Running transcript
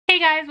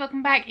guys,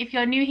 welcome back. If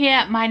you're new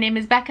here, my name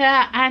is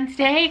Becca and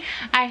today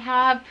I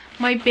have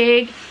my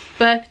big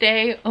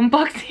birthday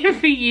unboxing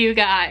for you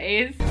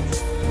guys.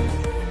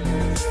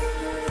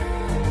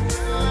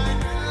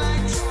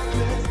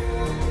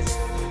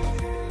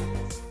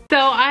 So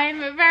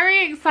I'm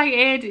very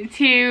excited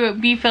to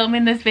be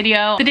filming this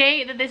video. The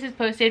day that this is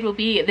posted will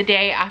be the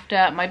day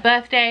after my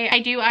birthday. I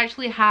do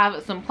actually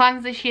have some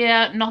plans this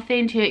year,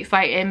 nothing too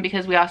exciting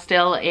because we are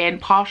still in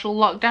partial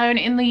lockdown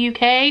in the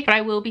UK, but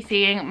I will be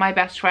seeing my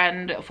best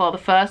friend for the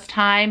first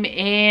time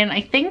in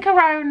I think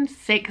around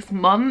 6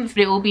 months.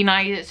 But it will be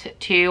nice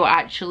to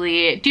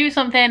actually do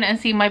something and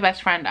see my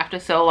best friend after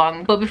so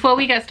long. But before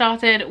we get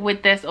started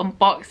with this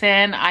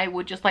unboxing, I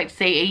would just like to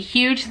say a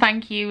huge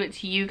thank you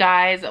to you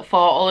guys for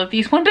all of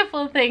these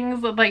wonderful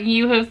things that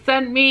you have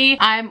sent me.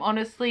 I'm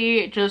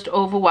honestly just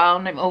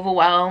overwhelmed. I'm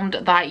overwhelmed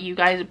that you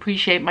guys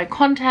appreciate my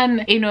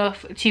content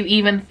enough to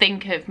even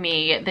think of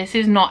me. This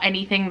is not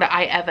anything that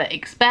I ever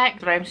expect,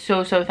 but I'm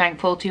so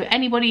thankful to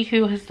anybody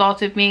who has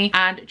thought of me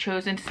and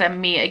chosen to send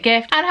me a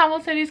gift. And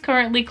Hamilton is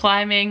currently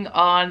climbing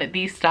on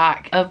the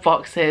stack of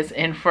boxes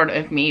in front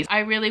of me. I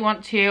really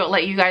want to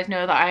let you guys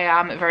know that I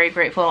am very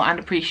grateful and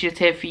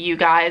appreciative for you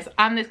guys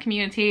and this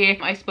community.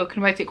 I've spoken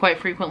about it quite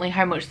frequently,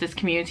 how much this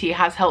community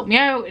has helped me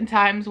out in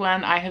times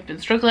when I have been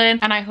struggling,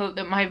 and I hope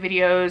that my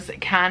videos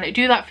can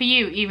do that for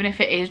you, even if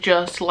it is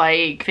just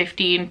like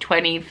 15,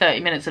 20, 30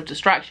 minutes of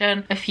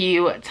distraction a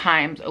few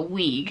times a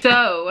week.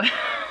 So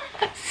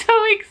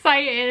so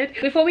excited.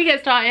 Before we get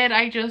started,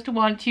 I just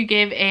want to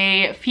give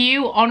a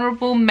few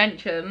honorable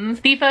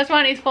mentions. The first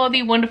one is for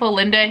the wonderful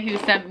Linda, who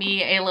sent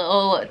me a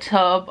little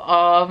tub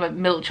of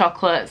milk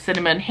chocolate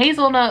cinnamon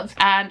hazelnuts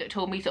and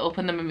told me to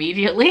open them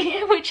immediately,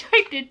 which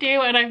I did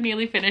do, and I've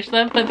nearly finished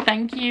them, but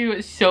thank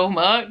you so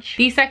much.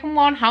 The second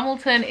one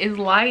Hamilton is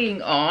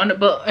lying on,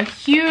 but a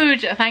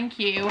huge thank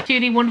you to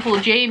the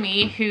wonderful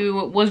Jamie,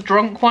 who was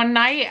drunk one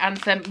night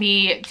and sent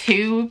me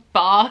 2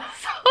 bars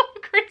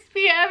of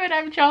crispy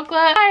M&M chocolate.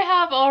 I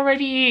have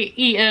already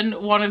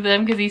eaten one of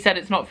them because he said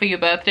it's not for your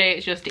birthday,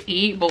 it's just to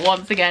eat. But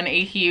once again,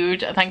 a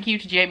huge thank you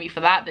to Jamie for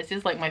that. This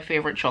is like my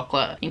favorite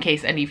chocolate, in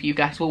case any of you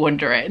guys were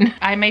wondering.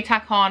 I may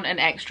tack on an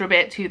extra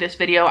bit to this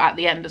video at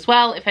the end as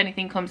well if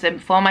anything comes in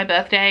before my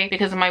birthday.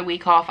 Because of my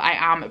week off, I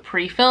am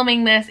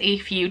pre-filming this a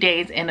few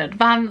days in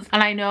advance,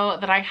 and I know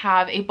that I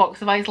have a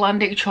box of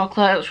Icelandic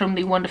chocolates from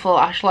the wonderful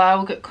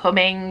Shelflove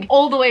coming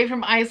all the way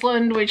from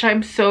Iceland, which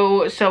I'm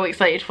so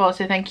excited for.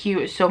 So thank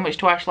you so much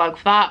to Shelflove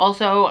for that.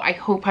 Also, I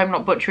hope I'm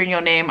not butchering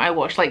your name. I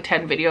watched like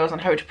 10 videos on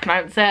how to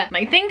pronounce it, and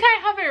I think I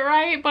have it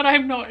right, but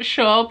I'm not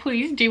sure.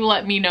 Please do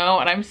let me know,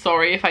 and I'm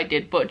sorry if I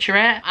did butcher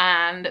it.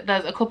 And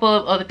there's a couple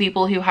of other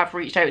people who have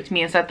reached out to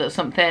me and said that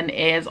something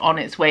is on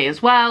its way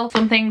as well.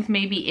 Some things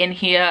may be in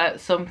here,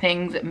 some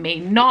things may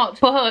not,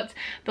 but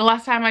the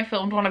last time I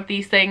filmed one of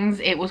these things,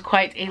 it was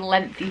quite a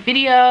lengthy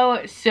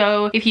video.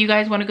 So if you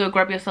guys want to go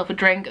grab yourself a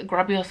drink,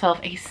 grab yourself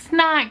a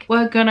snack,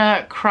 we're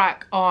gonna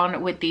crack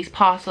on with these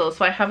parcels.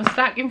 So I have a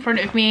stack in front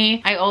of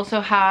me. I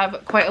also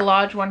have quite a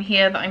large one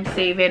here that I'm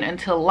saving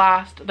until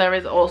last. There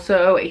is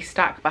also a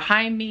stack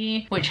behind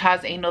me which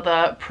has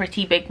another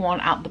pretty big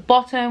one at the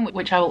bottom,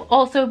 which I will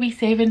also be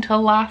saving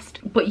till last.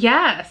 But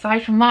yeah,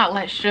 aside from that,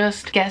 let's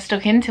just get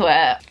stuck into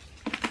it.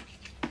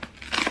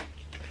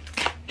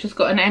 Just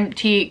got an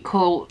empty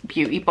Cool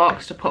Beauty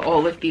box to put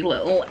all of the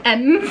little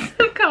ends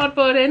of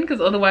cardboard in,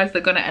 because otherwise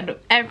they're gonna end up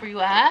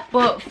everywhere.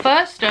 But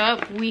first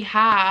up we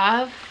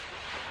have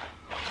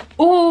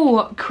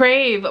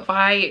Crave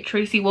by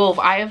Tracy Wolf.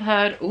 I've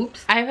heard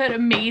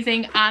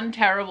amazing and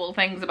terrible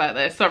things about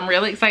this, so I'm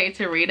really excited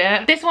to read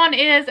it. This one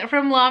is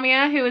from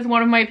Lamia, who is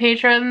one of my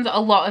patrons. A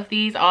lot of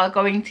these are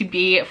going to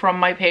be from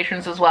my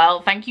patrons as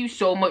well. Thank you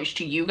so much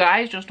to you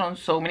guys, just on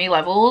so many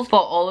levels, for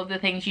all of the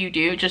things you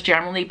do, just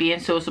generally being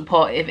so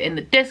supportive in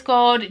the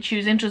Discord,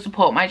 choosing to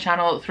support my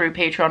channel through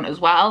Patreon as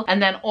well.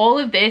 And then all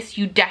of this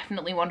you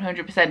definitely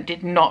 100%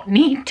 did not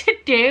need to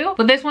do,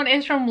 but this one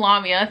is from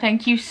Lamia.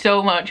 Thank you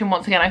so much, and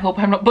once again I hope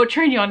I'm not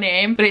butchering your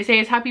name, but it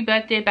says, "Happy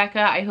birthday, Becca.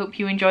 I hope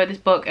you enjoy this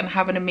book and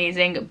have an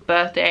amazing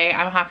birthday.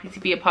 I'm happy to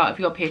be a part of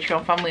your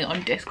Patreon family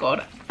on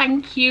Discord."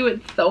 Thank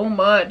you so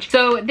much.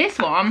 So this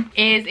one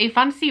is a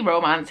fantasy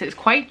romance. It's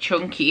quite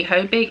chunky.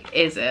 How big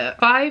is it?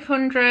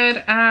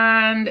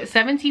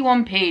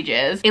 571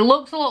 pages. It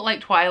looks a lot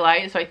like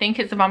Twilight, so I think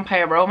it's a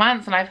vampire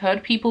romance, and I've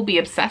heard people be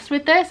obsessed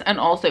with this and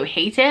also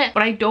hate it,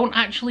 but I don't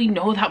actually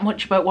know that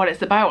much about what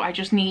it's about. I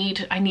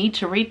need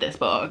to read this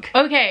book.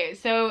 Okay,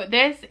 so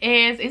this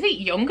is it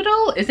young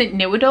adult? Is it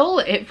new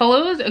adult? It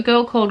follows a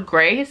girl called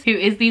Grace, who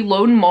is the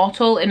lone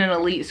mortal in an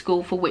elite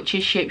school for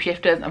witches,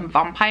 shapeshifters, and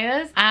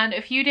vampires. And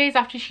a few days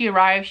after she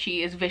arrives,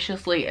 she is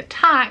viciously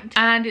attacked,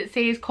 and it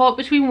says, caught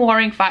between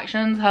warring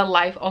factions, her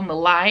life on the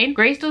line,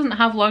 Grace doesn't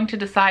have long to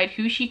decide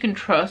who she can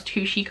trust,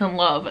 who she can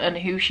love, and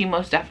who she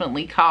most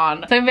definitely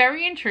can't. So I'm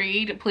very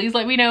intrigued. Please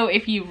let me know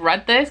if you've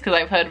read this, because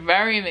I've heard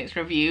very mixed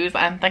reviews,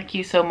 and thank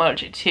you so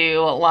much to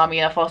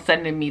Lamia for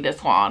sending me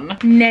this one.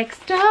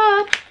 Next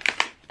up,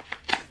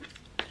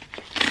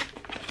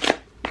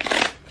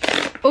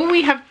 oh,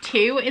 we have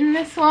two in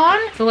this one.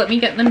 So let me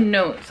get the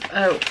notes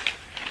out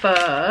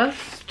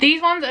first.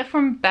 These ones are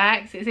from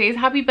Bex. It says,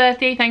 happy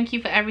birthday, thank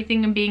you for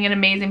everything and being an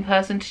amazing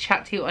person to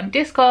chat to on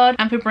Discord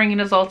and for bringing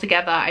us all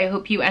together. I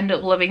hope you end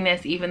up loving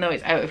this even though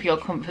it's out of your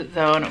comfort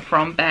zone,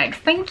 from Bex.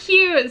 Thank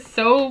you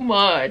so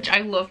much.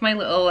 I love my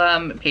little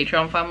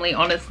Patreon family.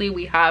 Honestly,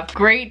 we have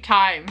great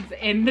times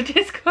in the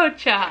Discord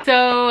chat.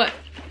 So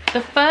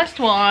the first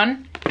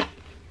one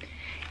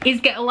is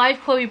Get a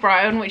Life, Chloe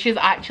Brown, which is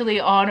actually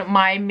on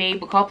my May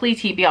Bookopoly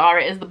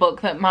TBR. It is the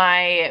book that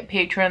my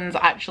patrons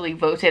actually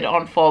voted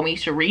on for me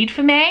to read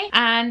for May.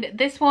 And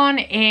this one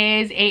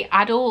is a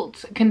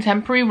adult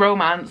contemporary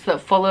romance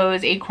that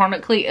follows a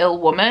chronically ill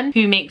woman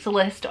who makes a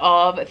list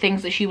of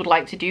things that she would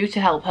like to do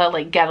to help her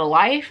like get a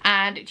life.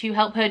 And to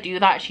help her do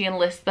that, she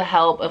enlists the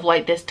help of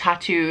like this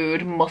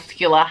tattooed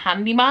muscular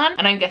handyman.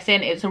 And I'm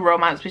guessing it's a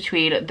romance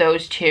between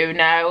those two.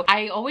 Now,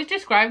 I always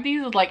describe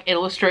these as like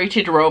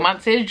illustrated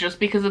romances just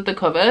because of the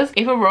covers.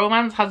 If a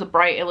romance has a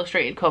bright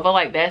illustrated cover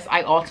like this,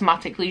 I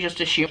automatically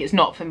just assume it's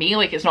not for me,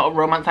 like it's not a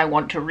romance I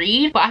want to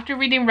read. But after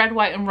reading Red,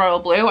 White and Royal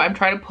Blue, I'm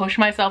trying to push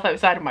myself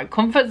outside of my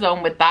comfort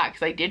zone with that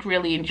because I did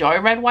really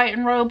enjoy Red, White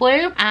and Royal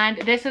Blue, and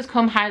this has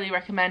come highly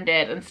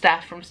recommended, and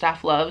Steph from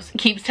Shelflove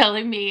keeps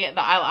telling me that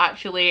I'll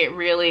actually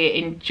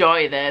really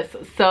enjoy this.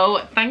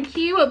 So thank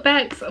you,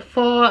 Bex,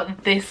 for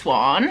this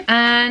one.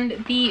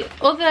 And the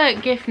other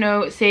gift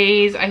note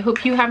says, I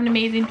hope you have an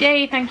amazing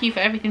day. Thank you for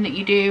everything that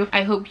you do.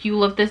 I hope you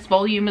love this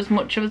volume as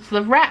much as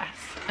the rest.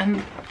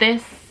 And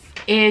this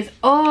is,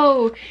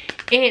 oh,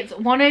 it's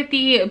one of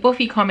the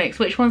Buffy comics.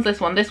 Which one's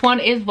this one? This one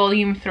is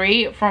volume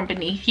 3 from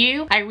Beneath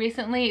You. I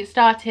recently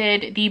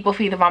started the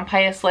Buffy the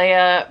Vampire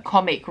Slayer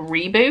comic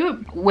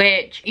reboot,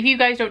 which, if you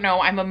guys don't know,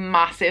 I'm a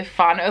massive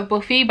fan of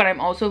Buffy, but I'm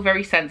also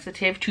very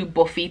sensitive to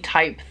Buffy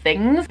type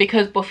things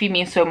because Buffy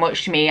means so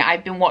much to me.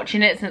 I've been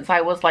watching it since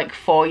I was like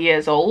 4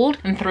 years old,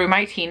 and through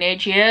my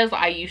teenage years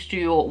I used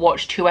to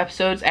watch 2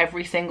 episodes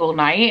every single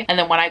night, and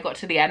then when I got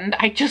to the end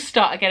I just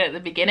start again at the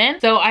beginning.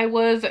 So I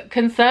was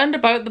concerned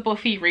about the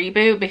Buffy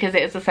reboot because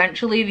it's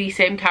essentially the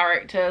same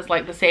characters,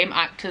 like the same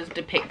actors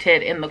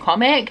depicted in the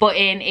comic, but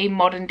in a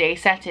modern day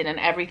setting, and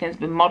everything's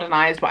been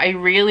modernized. But I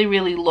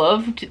really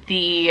loved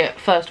the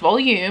first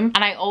volume,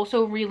 and I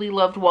also really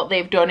loved what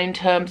they've done in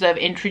terms of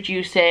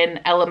introducing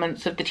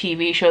elements of the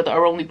TV show that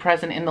are only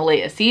present in the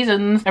later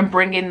seasons and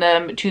bringing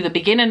them to the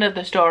beginning of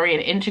the story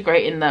and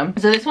integrating them.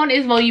 So this one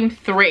is volume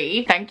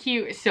 3. Thank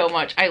you so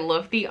much. I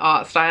love the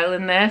art style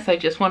in this.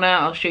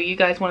 I'll show you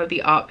guys one of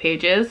the art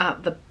pages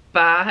at the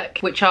back,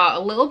 which are a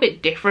little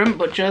bit different,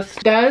 but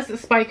just there's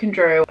Spike and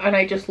Drew, and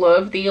I just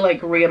love the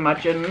like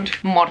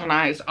reimagined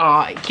modernized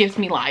art. It gives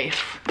me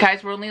life.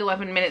 Guys, we're only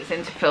 11 minutes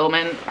into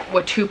filming,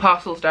 we're 2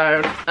 parcels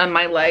down, and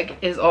my leg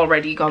is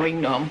already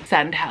going numb.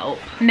 Send help.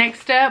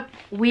 Next up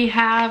we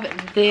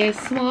have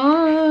this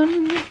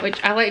one, which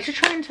I like to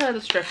try and tear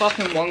the strip off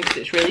in one because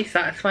it's really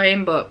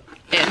satisfying, but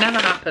it never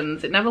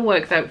happens. It never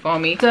works out for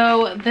me.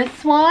 So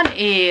this one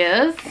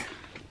is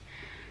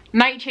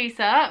Night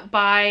Chaser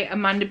by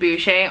Amanda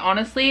Boucher.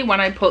 Honestly,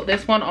 when I put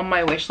this one on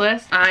my wish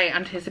list, I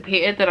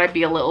anticipated that I'd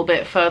be a little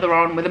bit further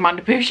on with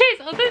Amanda Boucher's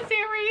other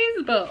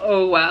series, but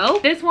oh well.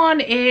 This one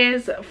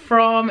is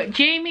from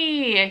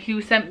Jamie,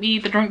 who sent me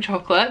the drunk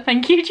chocolate.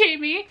 Thank you,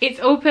 Jamie. It's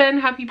open,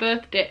 happy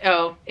birthday.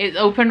 Oh, it's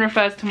open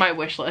refers to my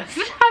wish list.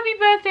 Happy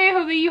birthday,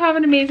 hope that you have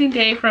an amazing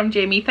day, from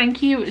Jamie.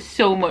 Thank you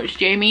so much,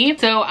 Jamie.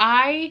 So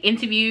I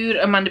interviewed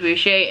Amanda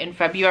Boucher in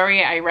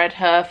February. I read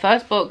her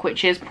first book,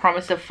 which is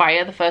Promise of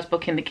Fire, the first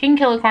book in the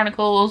Kingkiller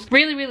Chronicles.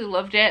 Really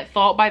loved it.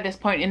 Thought by this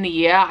point in the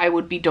year I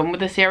would be done with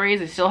the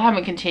series. I still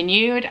haven't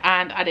continued,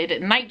 and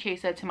added Night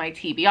Chaser to my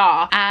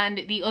TBR.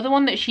 And the other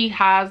one that she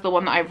has, the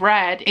one that I've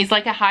read, is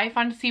like a high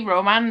fantasy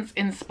romance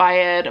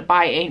inspired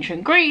by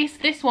ancient Greece.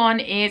 This one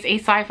is a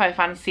sci-fi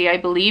fantasy. I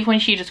believe when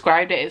she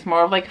described it, it's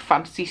more of like a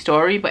fantasy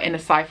story but in a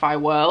sci-fi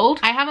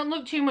world. I haven't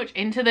looked too much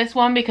into this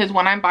one because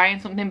when I'm buying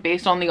something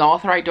based on the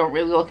author, I don't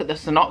really look at the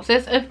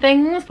synopsis of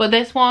things. But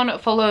this one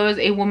follows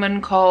a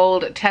woman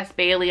called Tess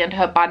Bailey and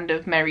her band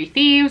of merry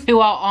thieves who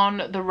are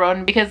on the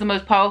run because the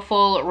most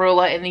powerful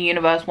ruler in the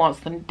universe wants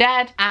them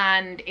dead,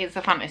 and it's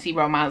a fantasy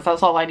romance.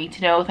 That's all I need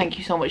to know. Thank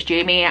you so much,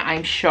 Jamie.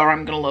 I'm sure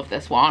I'm gonna love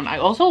this one. I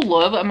also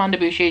love Amanda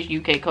Boucher's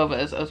UK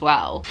covers as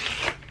well.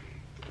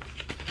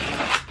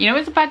 You know,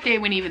 it's a bad day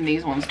when even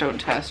these ones don't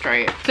tear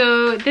straight.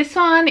 So this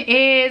one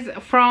is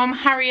from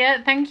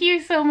Harriet. Thank you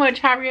so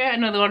much, Harriet,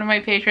 another one of my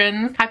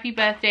patrons. Happy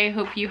birthday,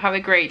 hope you have a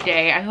great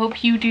day. I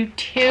hope you do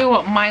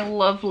too, my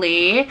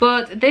lovely.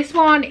 But this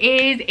one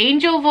is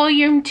Angel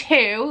Volume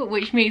 2,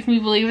 which makes me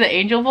believe that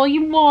Angel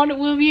Volume 1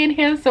 will be in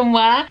here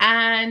somewhere.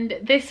 And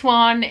this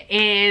one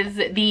is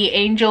the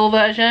Angel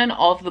version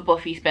of the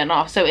Buffy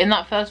spin-off. So in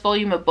that first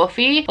volume of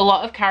Buffy, a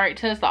lot of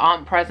characters that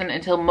aren't present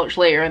until much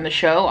later in the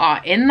show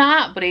are in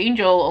that, but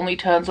Angel Angel only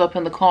turns up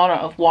in the corner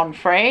of one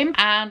frame,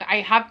 and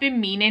I have been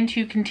meaning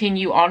to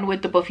continue on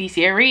with the Buffy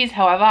series.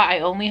 However, I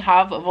only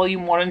have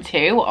volume 1 and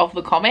 2 of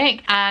the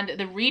comic, and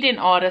the reading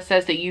order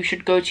says that you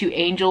should go to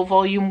Angel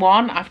volume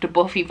 1 after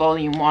Buffy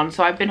volume 1,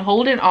 so I've been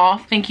holding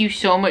off. Thank you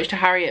so much to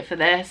Harriet for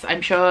this.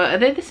 I'm sure, are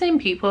they the same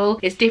people?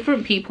 It's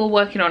different people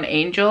working on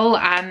Angel,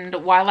 and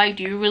while I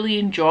do really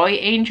enjoy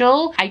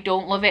Angel, I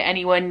don't love it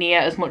anywhere near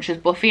as much as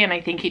Buffy, and I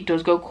think it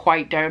does go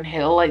quite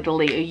downhill like the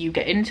later you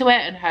get into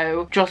it, and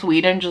how Joss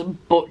Whedon just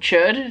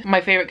butchered my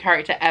favorite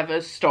character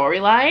ever's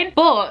storyline.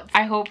 But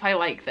I hope I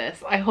like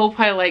this. I hope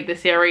I like the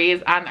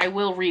series, and I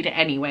will read it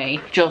anyway,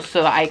 just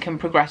so that I can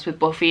progress with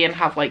Buffy and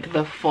have like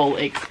the full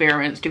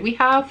experience. Do we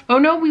have, oh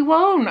no, we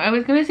won't. I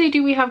was gonna say,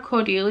 do we have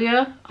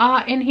Cordelia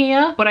in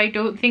here? But I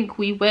don't think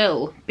we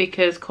will,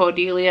 because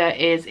Cordelia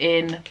is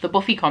in the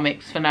Buffy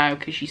comics for now,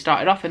 because she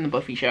started off in the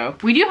Buffy show.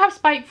 We do have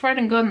Spike, Fred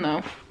and Gunn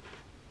though.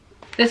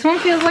 This one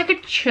feels like a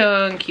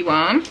chunky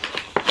one.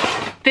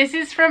 This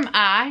is from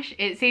Ash.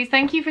 It says,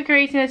 thank you for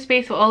creating a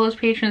space for all those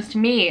patrons to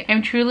meet.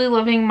 I'm truly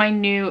loving my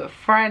new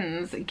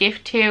friends.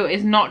 Gift 2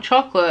 is not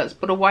chocolates,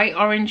 but a white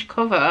orange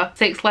cover,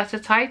 6-letter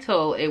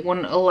title. It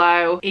wouldn't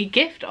allow a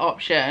gift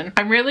option.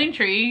 I'm really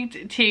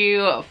intrigued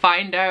to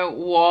find out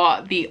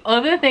what the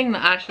other thing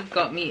that Ash has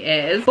got me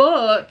is.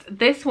 But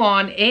this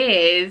one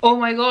is, oh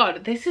my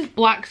god, this is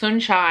Black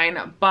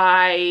Sunshine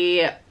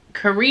by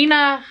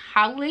Karina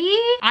Halley.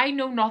 I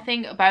know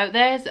nothing about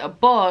this,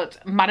 but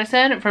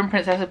Madison from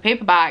Princess of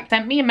Paperback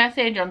sent me a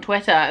message on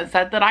Twitter and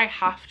said that I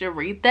have to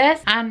read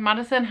this, and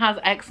Madison has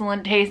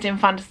excellent taste in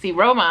fantasy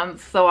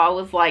romance, so I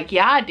was like,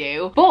 yeah, I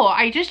do. But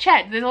I just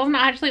checked, this wasn't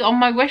actually on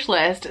my wish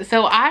list,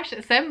 so Ash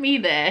sent me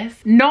this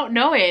not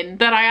knowing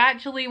that I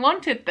actually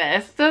wanted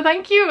this, so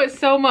thank you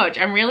so much.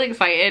 I'm really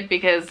excited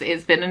because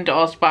it's been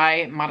endorsed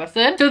by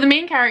Madison. So the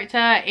main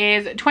character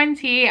is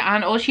 20,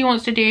 and all she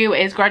wants to do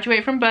is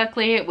graduate from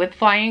Berkeley with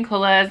flying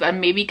colors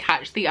and maybe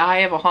catch the eye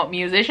of a hot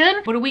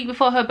musician. But a week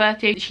before her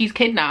birthday, she's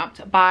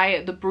kidnapped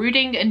by the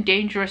brooding and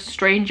dangerous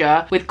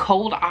stranger with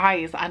cold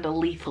eyes and a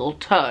lethal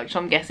touch. So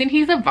I'm guessing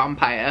he's a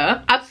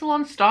vampire.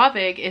 Absalom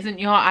Starvig isn't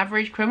your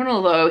average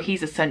criminal though.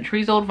 He's a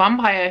centuries-old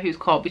vampire who's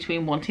caught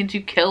between wanting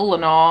to kill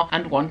Lenore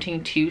and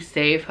wanting to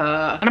save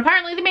her. And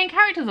apparently the main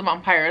character's a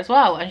vampire as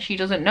well, and she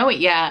doesn't know it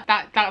yet.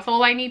 That's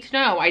all I need to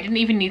know. I didn't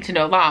even need to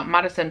know that.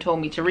 Madison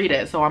told me to read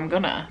it, so I'm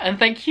gonna. And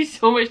thank you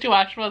so much to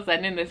Ash for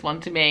sending this one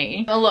to me.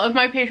 A lot of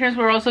my patrons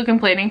were also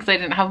complaining because I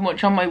didn't have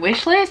much on my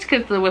wish list,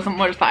 because there wasn't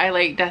much that I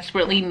like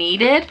desperately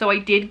needed. So I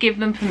did give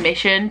them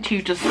permission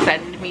to just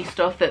send me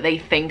stuff that they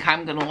think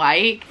I'm gonna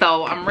like.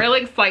 So I'm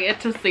really excited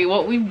to see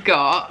what we've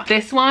got.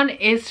 This one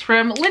is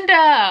from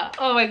Linda.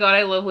 Oh my god,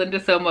 I love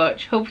Linda so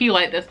much. Hope you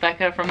like this,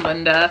 Becca, from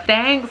Linda.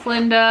 Thanks,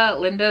 Linda.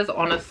 Linda's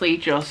honestly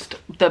just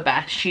the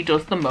best. She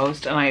does the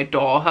most and I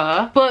adore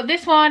her. But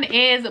this one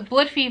is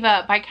Blood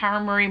Fever by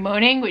Karen Marie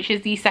Moning, which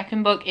is the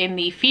second book in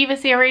the Fever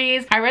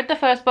series. I read the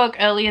first book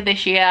earlier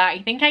this year.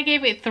 I think I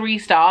gave it 3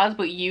 stars,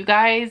 but you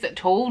guys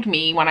told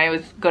me when I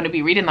was going to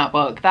be reading that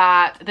book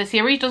that the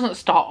series doesn't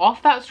start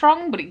off that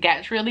strong, but it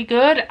gets really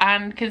good,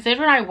 and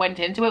considering I went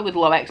into it with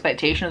low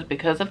expectations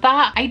because of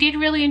that, I did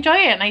really enjoy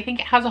it, and I think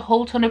it has a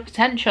whole ton of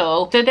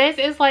potential. So this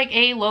is like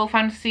a low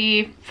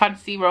fantasy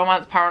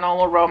romance,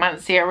 paranormal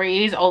romance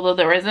series, although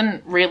there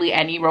isn't really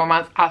any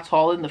romance at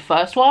all in the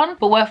first one.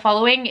 But we're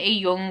following a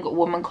young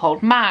woman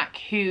called Mac,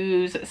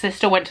 whose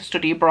sister went to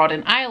study abroad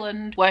in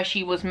Ireland, where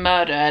she was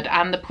murdered,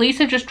 and the police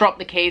have just dropped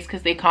the case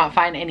because they can't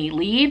find any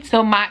leads.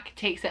 So Mac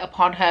takes it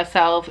upon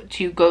herself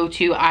to go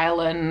to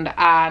Ireland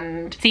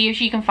and see if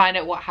she can find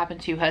out what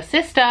happened to her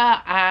sister,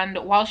 and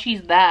while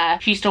she's there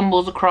she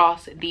stumbles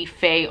across the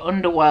Fae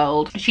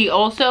underworld. She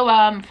also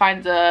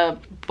finds a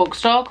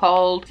bookstore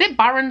called, is it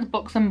Baron's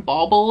Books and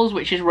Baubles,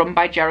 which is run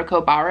by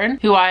Jericho Baron,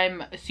 who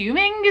I'm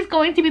assuming is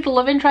going to be the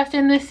love interest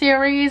in this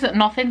series.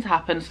 Nothing's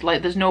happened,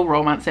 like there's no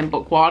romance in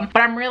book 1,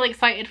 but I'm really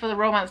excited for the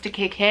romance to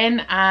kick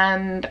in,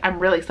 and I'm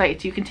really excited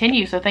to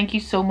continue. So thank you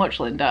so much,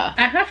 Linda.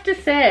 I have to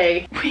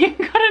say, we've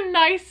got a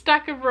nice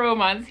stack of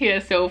romance here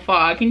so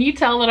far. Can you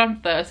tell that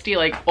I'm thirsty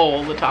like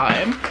all the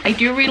time? I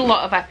do read a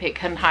lot of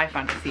epic and high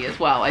fantasy as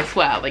well, I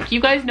swear. Like, you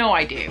guys know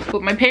I do,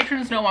 but my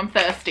patrons know I'm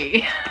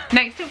thirsty.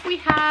 Next up we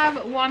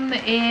have one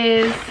that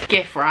is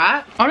gift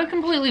wrap. On a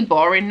completely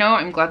boring note,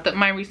 I'm glad that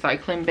my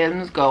recycling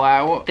bins go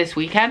out this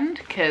weekend,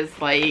 because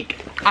like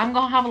I'm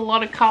gonna have a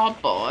lot of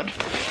cardboard.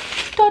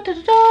 Da, da,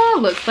 da, da.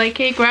 Looks like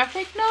a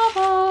graphic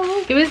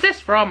novel. Who is this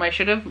from? I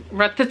should have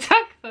read the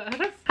tag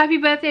first. Happy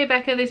birthday,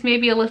 Becca. This may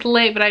be a little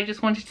late, but I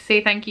just wanted to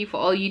say thank you for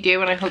all you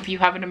do, and I hope you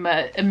have an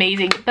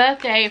amazing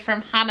birthday,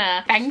 from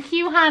Hannah. Thank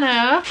you,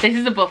 Hannah. This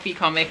is a Buffy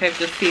comic. I've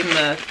just seen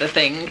the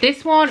thing.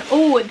 This one,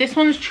 oh, this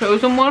one's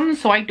chosen one,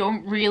 so I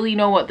don't really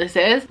know what this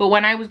is, but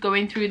when I was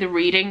going through the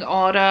reading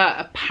order,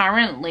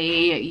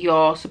 apparently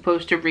you're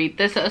supposed to read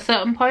this at a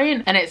certain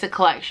point, and it's a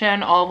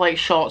collection of like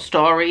short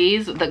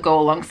stories that go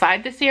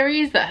alongside the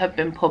series that have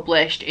been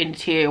published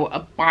into a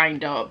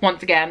binder.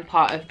 Once again,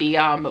 part of the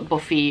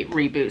Buffy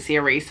reboot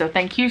series. So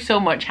thank you so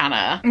much,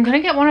 Hannah. I'm gonna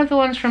get one of the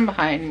ones from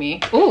behind me.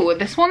 Oh,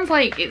 this one's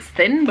like, it's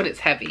thin but it's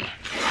heavy.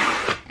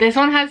 This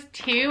one has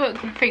 2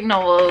 graphic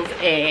novels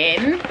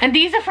in, and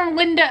these are from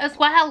Linda as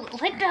well.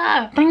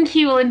 Linda, thank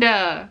you,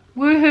 Linda.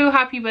 Woohoo,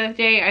 happy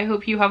birthday. I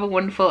hope you have a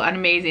wonderful and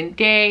amazing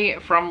day,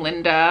 from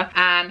Linda.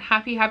 And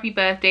happy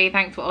birthday.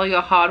 Thanks for all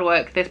your hard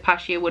work. This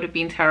past year would have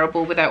been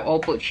terrible without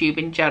all booktube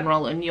in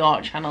general and your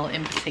channel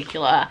in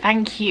particular.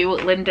 Thank you,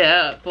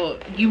 Linda,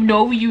 but you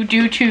know you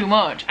do too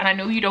much, and I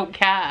know you don't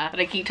care that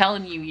I keep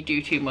telling you you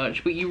do too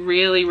much, but you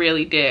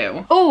really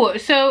do. Oh,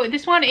 so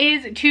this one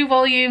is 2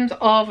 volumes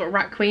of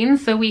Rat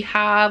Queens. So we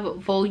have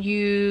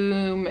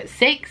volume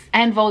 6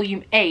 and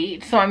volume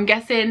 8, so I'm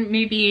guessing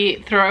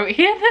maybe throughout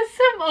here there's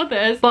some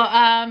others, but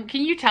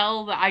can you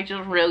tell that I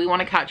just really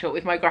want to catch up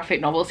with my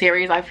graphic novel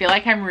series? I feel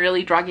like I'm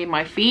really dragging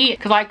my feet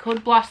because I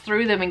could blast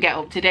through them and get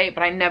up to date,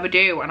 but I never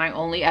do, and I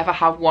only ever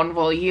have 1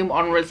 volume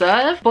on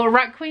reserve. But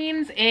Rat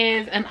Queens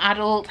is an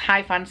adult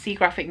high fantasy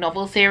graphic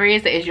novel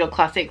series that is your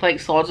classic like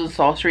swords and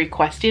sorcery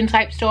questing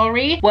type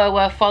story, where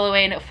we're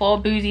following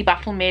 4 boozy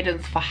battle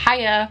maidens for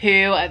hire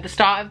who at the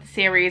start of the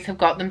series have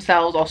got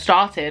themselves, or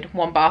started,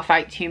 1 bar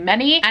fight too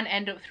many and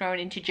end up thrown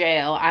into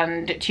jail,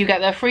 and to get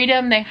their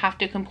freedom they have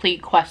to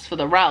complete quests for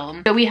the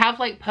realm. So we have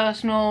like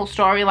personal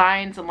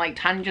storylines and like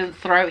tangents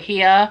throughout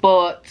here,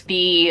 but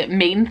the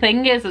main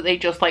thing is that they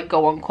just like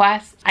go on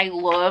quests. I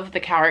love the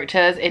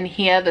characters in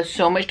here. There's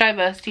so much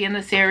diversity in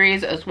the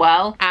series as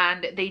well,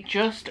 and they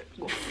just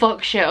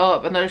fuck shit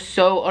up and they're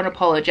so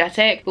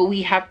unapologetic. But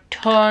we have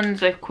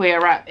tons of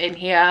queer rep in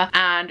here,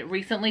 and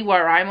recently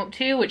where I'm up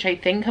to, which I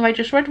think, have I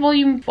just read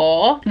volume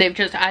 4? They've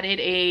just added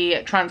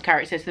a trans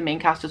character to the main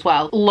cast as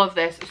well. Love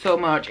this so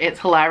much. It's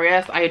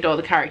hilarious. I adore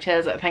the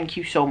characters. Thank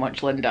you so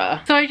much,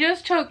 Linda. So I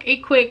just took a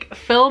quick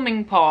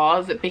filming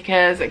pause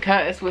because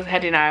Curtis was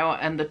heading out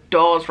and the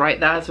door's right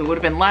there, so it would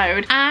have been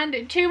loud.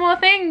 And 2 more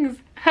things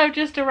have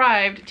just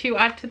arrived to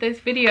add to this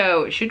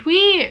video. Should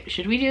we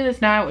do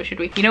this now, or should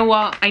we? You know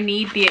what? I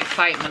need the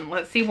excitement.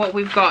 Let's see what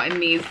we've got in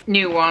these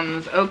new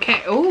ones.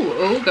 Okay.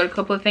 Oh, got a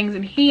couple of things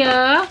in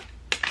here.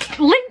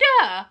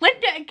 Linda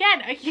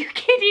again, are you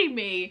kidding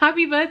me?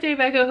 Happy birthday,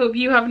 Becca. Hope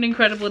you have an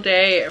incredible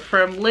day,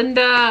 from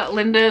Linda.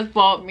 Linda's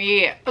bought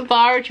me a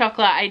bar of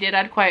chocolate. I did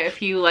add quite a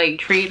few like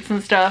treats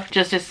and stuff,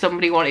 just as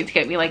somebody wanted to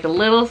get me like a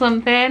little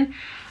something.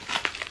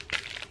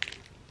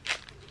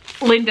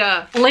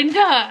 Linda,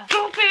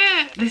 stop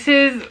it. This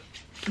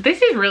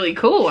is really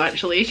cool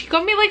actually. She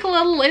got me like a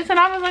little, it's an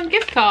Amazon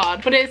gift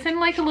card, but it's in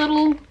like a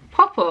little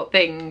pop-up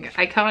thing.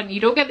 You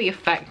don't get the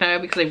effect now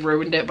because I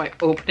ruined it by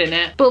opening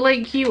it, but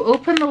like you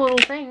open the little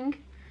thing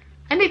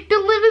and it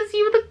delivers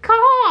you the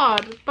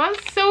card.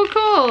 That's so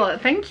cool.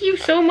 Thank you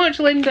so much,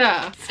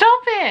 Linda.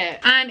 Stop it.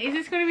 And is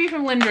this going to be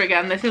from Linda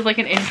again? This is like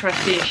an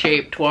interesting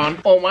shaped one.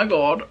 Oh my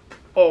god.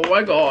 Oh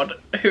my god,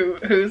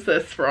 who's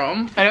this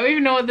from? I don't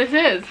even know what this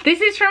is.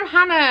 This is from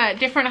Hannah,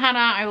 different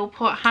Hannah. I will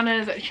put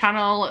Hannah's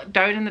channel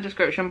down in the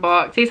description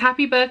box. It says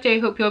happy birthday,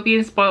 hope you're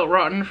being spoiled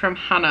rotten, from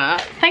Hannah.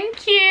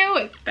 Thank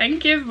you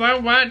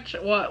so much.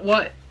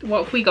 What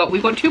have we got?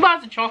 We've got 2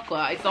 bars of chocolate.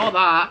 I saw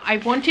that. I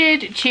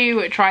wanted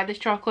to try this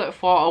chocolate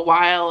for a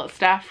while.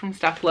 Steph from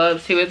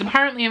Shelflove, who is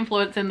apparently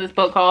influencing this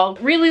book haul,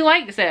 really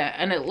likes it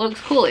and it looks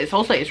cool.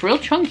 It's real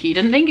chunky.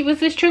 Didn't think it was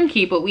this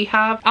chunky, but we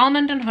have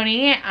almond and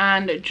honey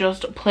and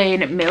just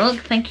plain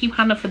milk. Thank you,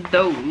 Hannah, for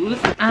those.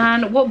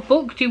 And what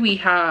book do we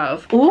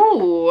have?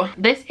 Ooh,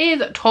 this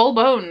is Tall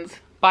Bones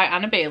by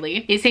Anna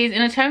Bailey. It says,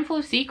 in a town full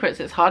of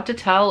secrets, it's hard to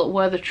tell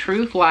where the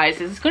truth lies.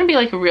 This is going to be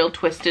like a real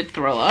twisted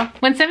thriller.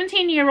 When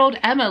 17-year-old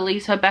Emma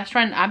leaves her best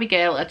friend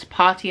Abigail at a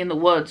party in the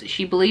woods,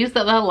 she believes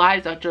that their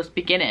lives are just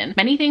beginning.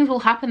 Many things will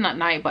happen that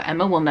night, but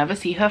Emma will never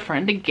see her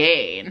friend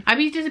again.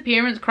 Abby's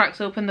disappearance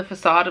cracks open the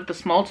facade of the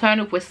small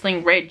town of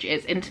Whistling Ridge,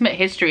 its intimate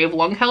history of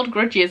long-held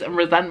grudges and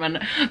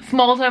resentment.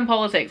 Small town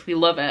politics, we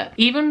love it.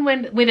 Even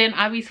when within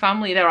Abby's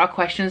family, there are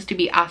questions to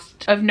be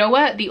asked of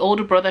Noah, the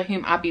older brother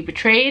whom Abby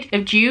betrayed,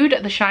 of Jude,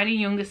 the shiny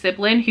younger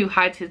sibling who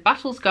hides his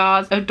battle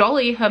scars, of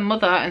Dolly, her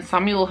mother, and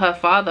Samuel, her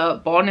father,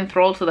 born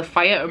enthralled to the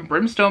fire and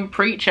brimstone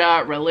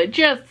preacher,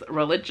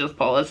 religious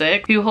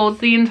politic, who holds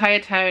the entire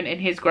town in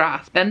his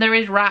grasp. Then there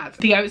is Rat,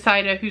 the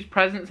outsider whose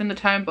presence in the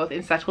town both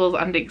unsettles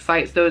and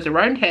excites those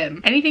around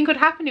him. Anything could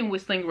happen in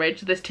Whistling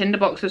Ridge, this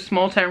tinderbox of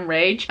small town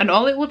rage, and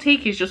all it will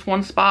take is just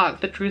one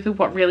spark, the truth of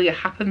what really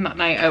happened that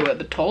night out at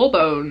the Tall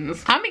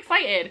Bones. I'm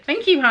excited.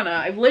 Thank you,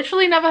 Hannah. I've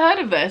literally never heard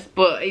of this,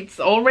 but it's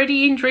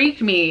already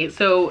intrigued me,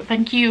 so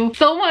thank you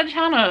so much,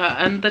 Hannah.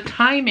 And the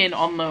timing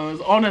on those,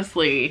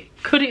 honestly,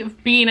 could it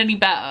have been any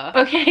better?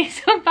 Okay,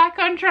 so back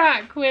on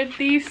track with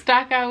the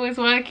stack I was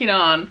working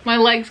on. My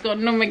legs got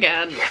numb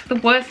again. The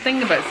worst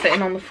thing about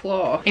sitting on the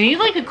floor. I need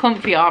like a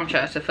comfy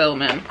armchair to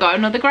film in. Got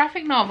another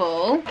graphic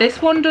novel.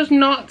 This one does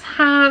not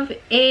have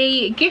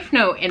a gift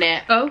note in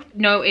it. Oh,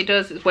 no, it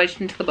does. It's wedged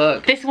into the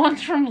book. This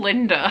one's from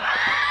Linda.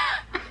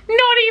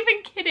 Not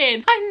even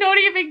kidding. I'm not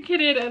even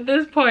kidding at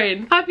this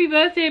point. Happy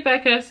birthday,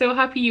 Becca. So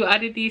happy you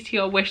added these to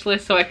your wish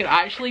list so I could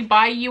actually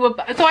buy you a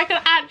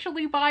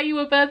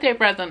birthday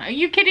present. Are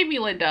you kidding me,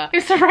 Linda?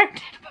 I'm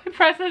surrounded by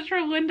presents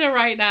from Linda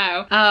right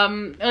now.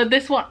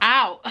 This one,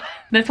 ow.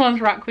 This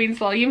one's Rat Queens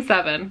Volume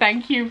 7.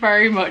 Thank you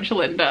very much,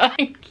 Linda.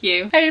 Thank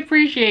you. I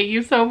appreciate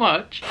you so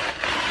much.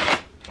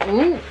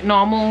 Ooh,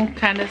 normal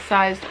kind of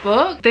sized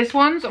book. This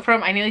one's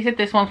from, I nearly said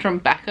this one's from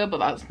Becca, but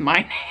that's my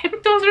name.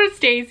 Those are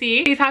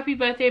Stacy. Please, happy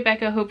birthday,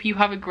 Becca. Hope you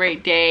have a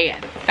great day.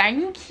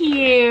 Thank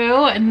you.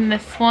 And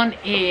this one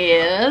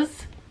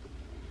is,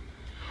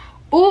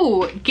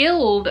 ooh,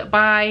 Guild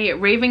by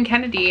Raven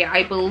Kennedy.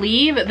 I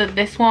believe that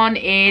this one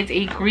is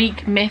a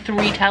Greek myth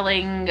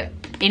retelling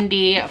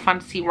indie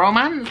fantasy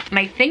romance, and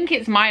I think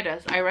it's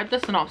Midas. I read the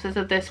synopsis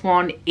of this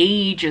one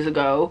ages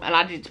ago and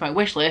added it to my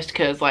wish list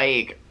because,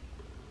 like,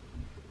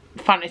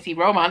 fantasy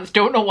romance,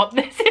 don't know what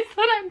this is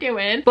that I'm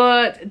doing.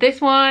 But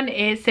this one,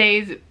 it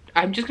says,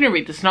 I'm just gonna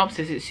read the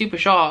synopsis, it's super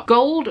short.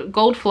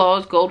 Gold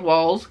floors, gold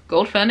walls,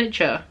 gold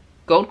furniture,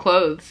 gold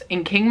clothes.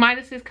 In King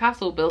Midas's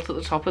castle built at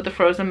the top of the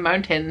frozen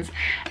mountains,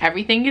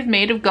 everything is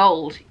made of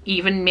gold,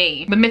 even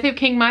me. The myth of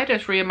King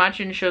Midas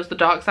reimagined shows the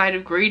dark side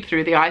of greed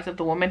through the eyes of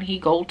the woman he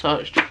gold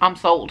touched. I'm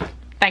sold.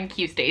 Thank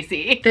you,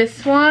 Stacey.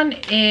 This one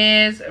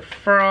is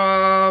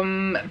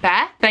from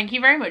Beth. Thank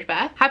you very much,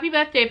 Beth. Happy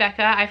birthday,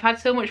 Becca. I've had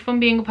so much fun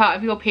being a part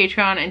of your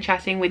Patreon and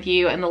chatting with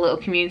you and the little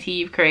community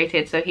you've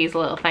created. So here's a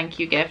little thank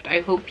you gift.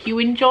 I hope you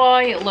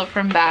enjoy. Love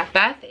from Beth.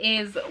 Beth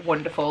is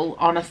wonderful,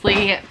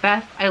 honestly.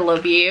 Beth, I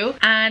love you.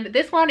 And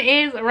this one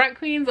is Rat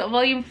Queens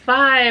Volume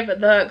 5,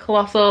 The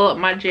Colossal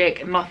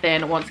Magic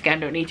Nothing. Once again,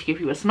 don't need to give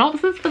you a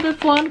synopsis for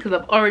this one because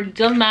I've already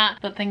done that.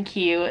 But thank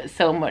you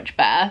so much,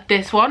 Beth.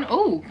 This one,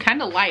 oh,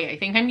 kind of light. I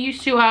think I'm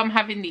used to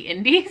having the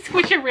indies,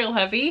 which are real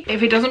heavy.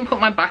 If it doesn't put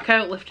my back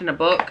out lifting a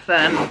book,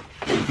 then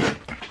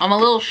I'm a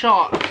little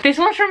shocked. This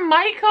one's from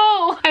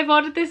Michael. I've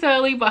ordered this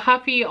early, but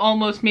happy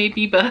almost made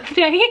me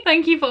birthday.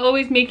 Thank you for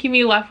always making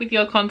me laugh with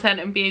your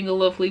content and being a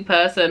lovely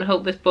person.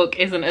 Hope this book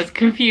isn't as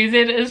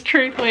confusing as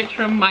Truth Witch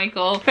from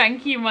Michael.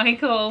 Thank you,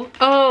 Michael.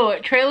 Oh,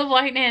 Trail of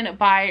Lightning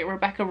by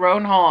Rebecca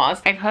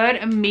Roanhorse. I've heard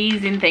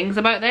amazing things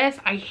about this.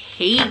 I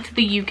hate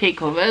the UK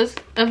covers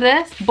of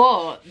this,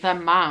 but the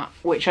matte,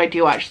 which I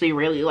do actually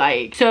really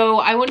like. So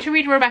I want to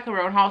read Rebecca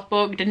Roanhorse's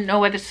book. Didn't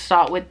know whether to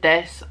start with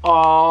this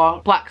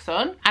or Black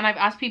Sun, and I've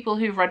asked people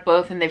who've read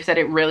both and they've said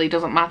it really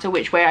doesn't matter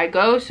which way I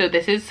go. So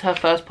this is her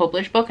first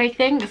published book, I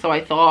think, so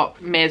I thought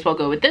may as well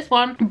go with this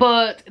one.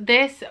 But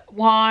this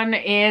one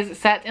is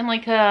set in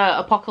like a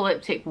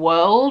apocalyptic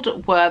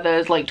world where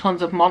there's like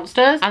tons of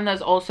monsters, and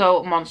there's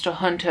also monster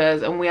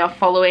hunters, and we are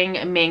following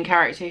a main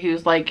character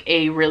who's like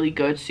a really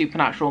good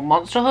supernatural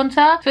monster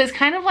hunter. So it's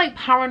kind of like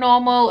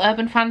paranormal,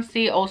 urban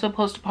fantasy, also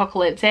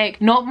post-apocalyptic.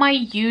 Not my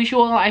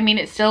usual, I mean,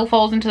 it still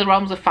falls into the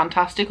realms of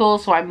fantastical,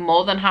 so I'm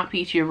more than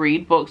happy to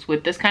read books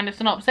with this kind of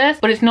synopsis,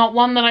 but it's not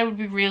one that I would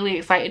be really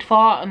excited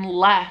for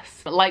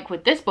unless, like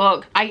with this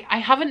book, I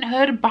haven't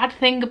heard a bad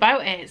thing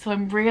about it, so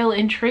I'm real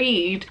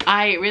intrigued.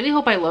 I really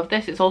hope I love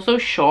this. It's also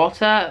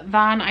shorter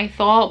than I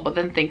thought, but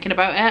then thinking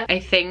about it, I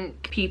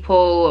think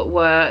people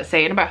were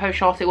saying about how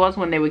short it was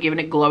when they were giving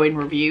it glowing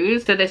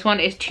reviews. So this one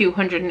is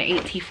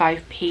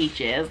 285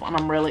 pages, and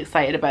I'm really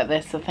excited about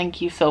this, so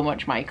thank you so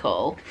much,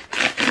 Michael.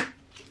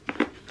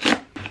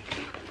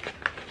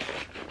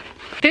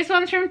 This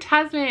one's from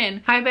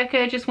Tasmin. Hi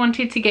Becca, just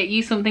wanted to get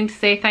you something to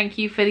say thank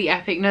you for the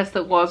epicness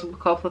that was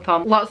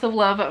Coplathon. Lots of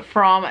love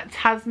from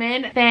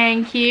Tasmin.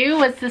 Thank you.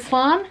 What's this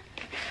one?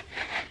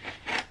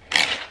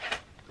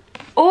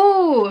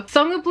 Oh,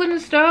 Song of Blood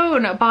and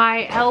Stone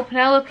by L.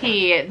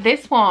 Penelope.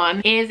 This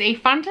one is a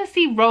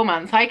fantasy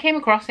romance. I came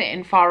across it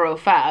in Faro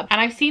Feb,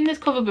 and I've seen this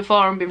cover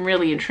before and been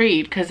really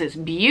intrigued because it's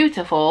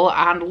beautiful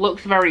and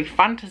looks very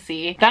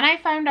fantasy. Then I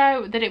found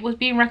out that it was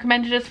being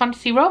recommended as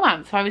fantasy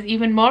romance, so I was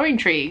even more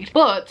intrigued.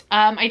 But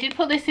I did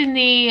put this in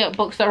the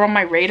books that are on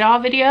my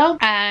radar video,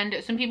 and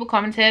some people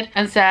commented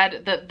and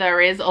said that there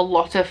is a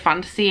lot of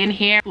fantasy in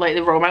here, like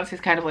the romance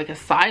is kind of like a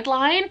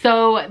sideline.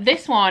 So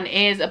this one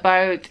is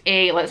about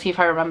a, let's see if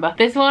I remember.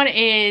 This one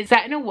is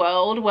set in a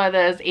world where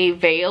there's a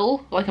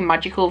veil, like a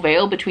magical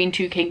veil between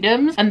two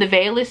kingdoms, and the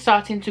veil is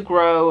starting to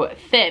grow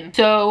thin.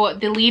 So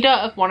the leader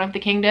of one of the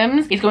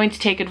kingdoms is going to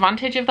take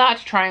advantage of that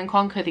to try and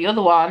conquer the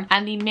other one,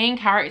 and the main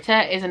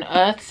character is an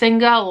earth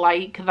singer,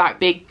 like that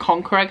big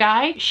conqueror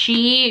guy.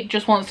 She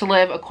just wants to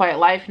live a quiet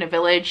life in a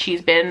village.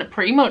 She's been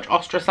pretty much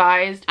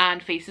ostracized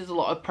and faces a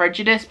lot of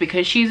prejudice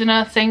because she's an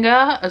earth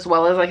singer, as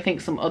well as I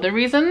think some other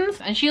reasons.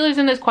 And she lives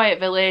in this quiet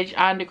village,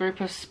 and a group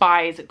of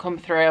spies come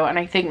through, and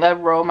I think the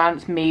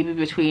romance may be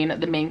between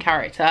the main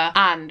character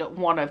and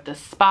one of the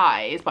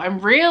spies. But I'm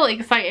real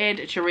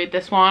excited to read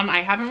this one.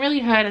 I haven't really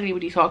heard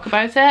anybody talk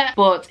about it,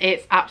 but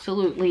it's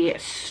absolutely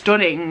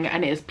stunning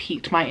and it has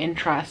piqued my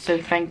interest.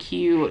 So thank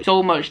you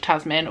so much,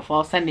 Tasmin,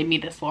 for sending me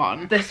this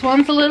one. This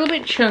one's a little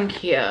bit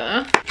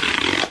chunkier.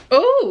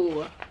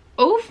 Oh,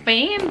 Oh,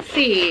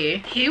 fancy.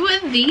 Who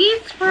are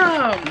these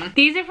from?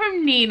 These are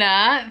from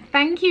Nina.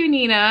 Thank you,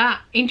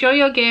 Nina. Enjoy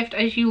your gift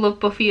as you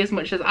love Buffy as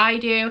much as I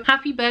do.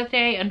 Happy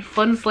birthday and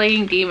fun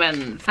slaying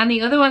demons. And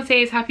the other one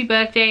says, happy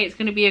birthday. It's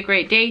going to be a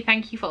great day.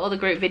 Thank you for all the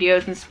great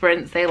videos and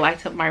sprints. They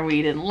light up my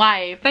reading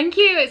life. Thank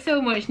you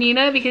so much,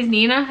 Nina, because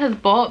Nina has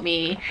bought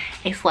me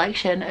a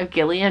selection of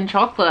Gillian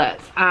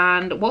chocolates.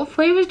 And what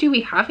flavors do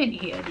we have in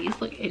here? These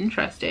look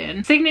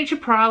interesting. Signature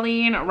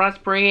praline,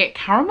 raspberry,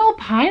 caramel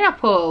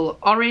pineapple,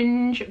 orange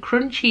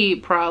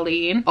crunchy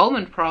praline,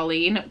 almond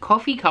praline,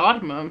 coffee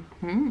cardamom,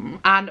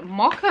 and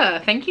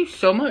mocha. Thank you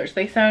so much.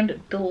 They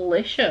sound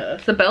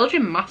delicious. The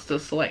Belgian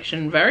Masters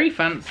selection, very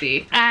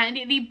fancy. And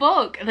the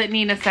book that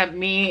Nina sent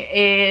me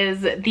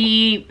is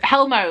the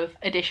Hellmouth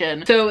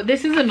edition. So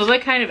this is another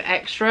kind of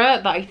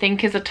extra that I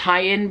think is a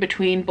tie-in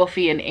between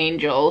Buffy and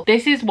Angel.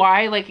 This is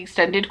why like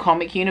extended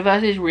comic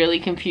universes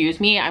really confuse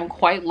me. I'm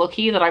quite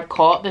lucky that I've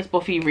caught this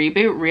Buffy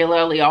reboot real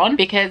early on,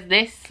 because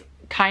this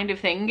kind of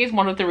thing is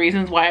one of the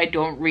reasons why I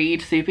don't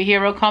read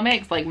superhero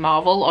comics like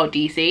Marvel or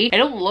DC. I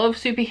don't love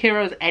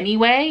superheroes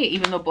anyway,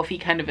 even though Buffy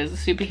kind of is a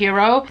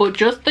superhero, but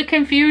just the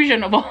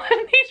confusion of all of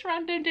these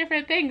random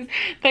different things.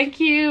 Thank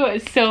you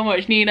so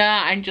much,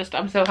 Nina.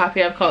 I'm so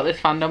happy I've caught this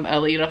fandom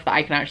early enough that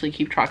I can actually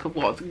keep track of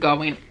what's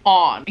going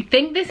on. I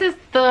think this is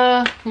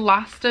the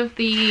last of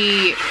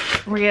the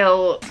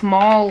real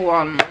small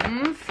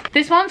ones.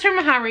 This one's from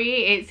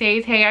Harry. It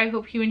says, hey, I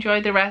hope you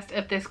enjoyed the rest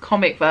of this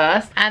comic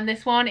verse. And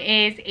this one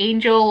is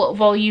Angel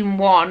Volume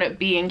 1,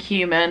 Being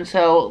Human.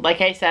 So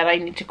like I said, I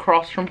need to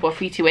cross from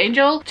Buffy to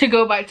Angel to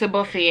go back to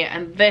Buffy,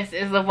 and this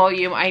is the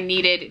volume I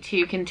needed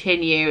to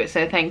continue.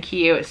 So thank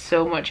you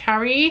so much,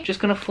 Harry.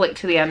 Just gonna flick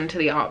to the end to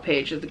the art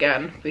pages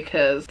again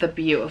because they're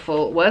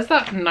beautiful. Where's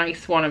that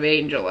nice one of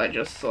Angel I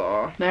just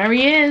saw? There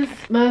he is.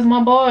 There's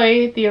my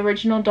boy, the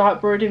original dark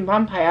brooding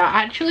vampire.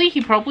 Actually,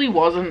 he probably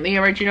wasn't the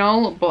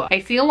original, but I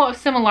see a lot of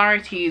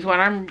similarities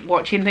when I'm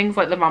watching things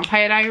like the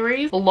Vampire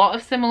Diaries. A lot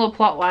of similar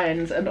plot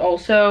lines, and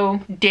also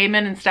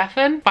Damon and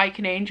Stefan, Spike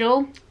and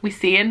Angel. We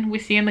seeing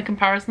the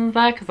comparisons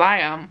there, because I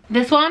am.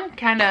 This one,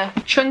 kind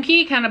of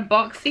chunky, kind of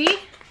boxy.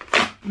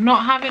 I'm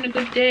not having a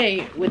good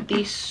day with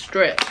these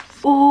strips.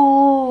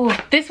 Oh,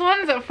 this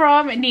one's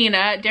from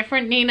Nina,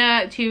 different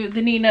Nina to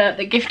the Nina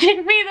that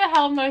gifted me the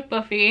Hellmouth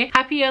Buffy.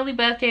 Happy early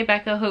birthday,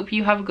 Becca. Hope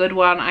you have a good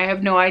one. I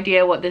have no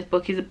idea what this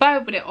book is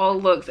about, but it all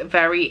looks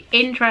very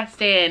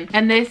interesting.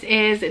 And this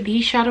is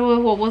The Shadow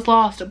of What Was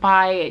Lost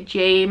by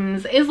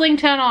James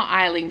Islington or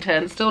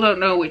Islington. Still don't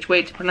know which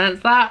way to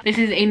pronounce that. This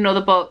is another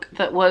book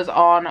that was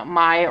on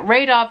my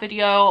radar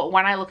video.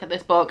 When I look at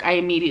this book, I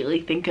immediately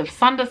think of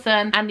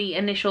Sanderson, and the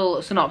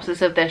initial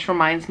synopsis of this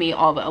reminds me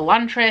of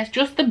Elantris.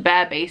 Just the bare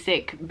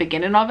basic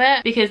beginning of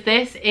it, because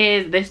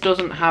this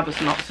doesn't have a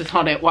synopsis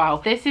on it. Wow.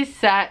 This is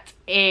set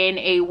in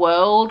a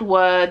world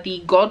where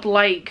the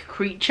godlike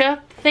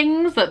creature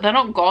things, that they're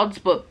not gods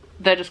but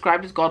they're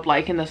described as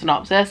godlike in the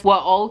synopsis, were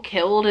all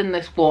killed in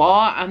this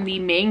war, and the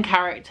main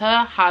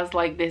character has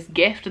like this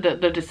gift that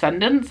the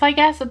descendants, I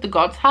guess, of the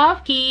gods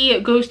have. He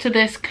goes to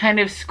this kind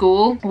of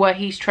school where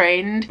he's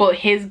trained, but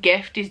his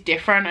gift is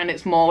different and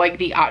it's more like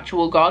the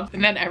actual gods,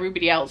 and then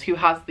everybody else who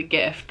has the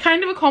gift.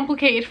 Kind of a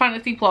complicated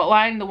fantasy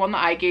plotline. The one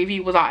that I gave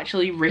you was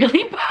actually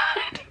really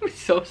bad. I'm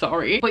so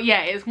sorry. But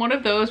yeah, it's one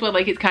of those where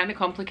like it's kind of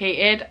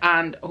complicated,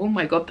 and oh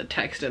my god, the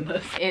text in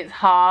this. It's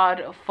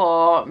hard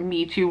for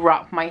me to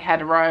wrap my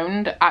head around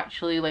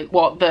actually like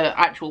what the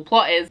actual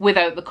plot is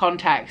without the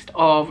context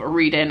of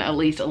reading at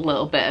least a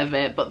little bit of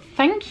it. But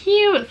thank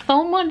you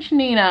so much,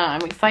 Nina.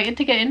 I'm excited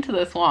to get into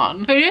this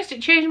one. I just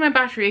changed my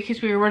battery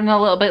because we were running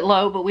a little bit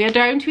low, but we are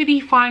down to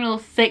the final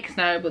 6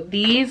 now. But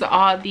these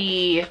are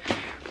the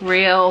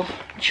real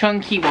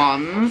chunky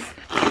ones.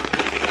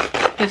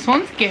 This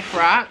one's gift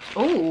wrapped.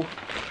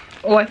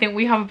 Oh, I think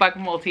we have a bag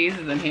of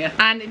Maltesers in here.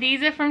 And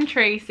these are from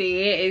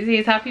Tracy. It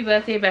says, happy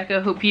birthday,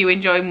 Becca. Hope you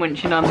enjoy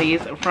munching on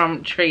these,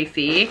 from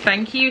Tracy.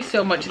 Thank you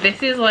so much.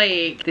 This is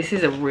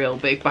a real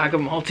big bag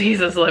of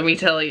Maltesers, let me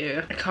tell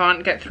you. I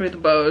can't get through the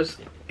bows.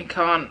 I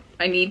can't.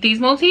 I need these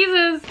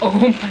Maltesers.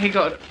 Oh my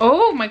god.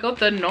 Oh my god,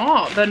 they're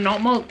not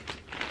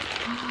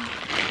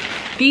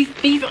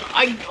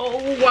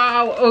oh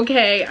wow,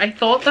 okay. I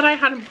thought that I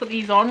hadn't put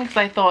these on because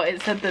I thought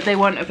it said that they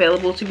weren't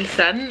available to be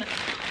sent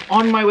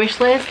on my wish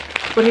list,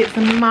 but it's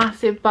a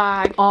massive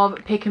bag of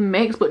pick and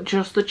mix, but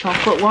just the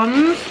chocolate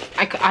ones.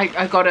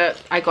 I got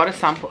a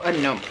sample.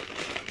 No.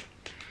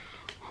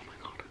 Oh my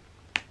god.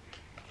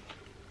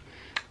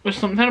 There's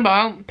something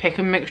about pick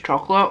and mix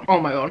chocolate. Oh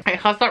my god. It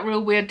has that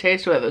real weird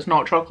taste to it that's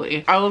not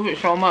chocolatey. I love it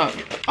so much.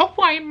 A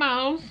white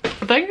mouse.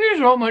 Thank you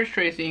so much,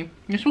 Tracy.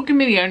 This will give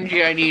me the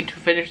energy I need to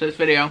finish this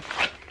video.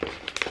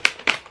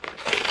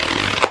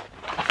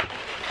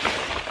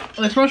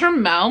 This one's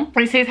from Mel.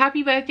 It says,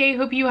 happy birthday.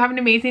 Hope you have an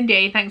amazing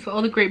day. Thanks for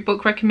all the great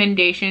book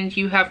recommendations.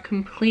 You have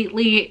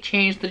completely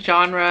changed the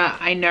genre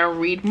I now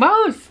read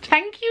most.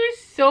 Thank you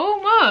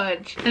so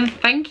much. And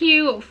thank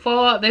you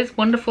for this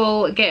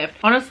wonderful gift.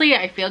 Honestly,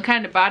 I feel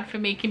kind of bad for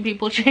making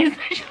people change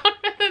the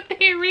genre that they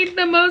here reading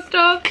the most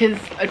of. Because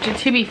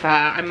to be fair,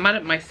 I'm mad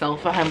at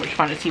myself for how much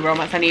fantasy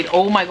romance I need.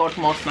 Oh my god,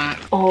 more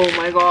snacks. Oh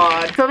my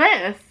god. So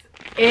this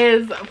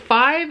is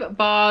 5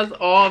 bars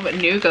of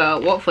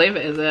nougat. What flavor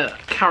is it?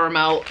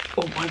 Caramel.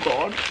 Oh my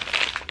god.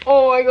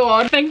 Oh my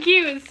god. Thank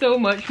you so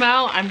much,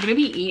 Mel. I'm gonna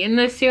be eating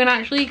this soon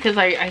actually, because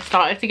I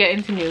started to get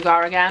into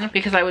nougat again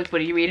because I was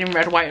buddy reading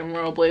Red, White and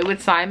Royal Blue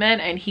with Simon,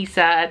 and he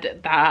said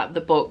that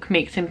the book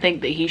makes him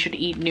think that he should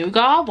eat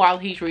nougat while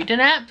he's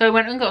reading it. So I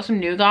went and got some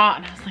nougat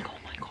and I was like, oh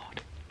my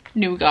god,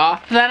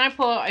 nougat. So then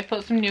I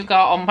put some nougat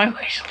on my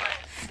wish list.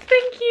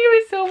 Thank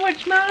you so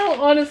much,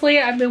 Mel. Honestly,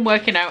 I've been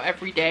working out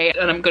every day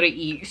and I'm gonna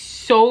eat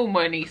so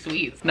many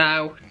sweets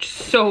now.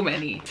 So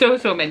many.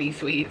 So many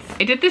sweets.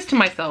 I did this to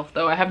myself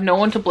though. I have no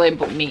one to blame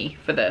but me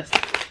for this.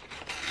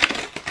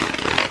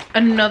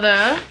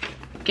 Another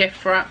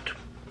gift wrapped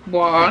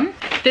one.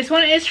 This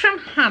one is from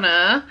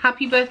Hannah.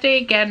 Happy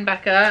birthday again,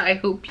 Becca. I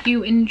hope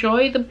you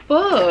enjoy the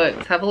book.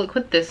 Let's have a look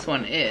what this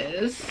one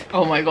is.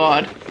 Oh my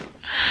god.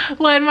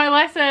 Learn My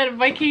Lesson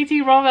by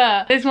Katie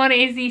Robert. This one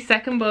is the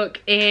second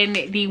book in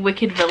the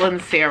Wicked Villain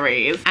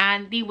series,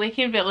 and the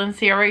Wicked Villain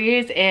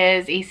series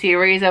is a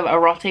series of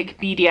erotic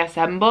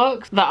BDSM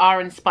books that are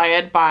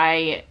inspired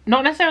by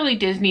not necessarily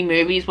Disney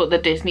movies but the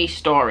Disney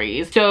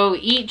stories. So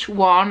each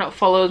one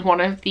follows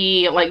one of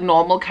the like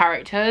normal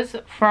characters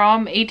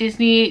from a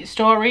Disney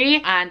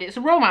story, and it's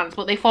a romance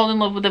but they fall in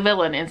love with the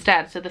villain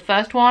instead. So the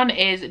first one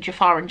is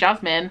Jafar and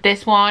Jasmine.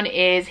 This one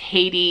is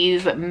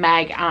Hades,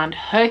 Meg and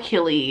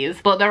Hercules.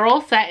 But they're all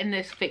set in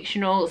this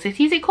fictional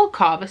city. Is it called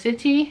Carver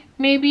City?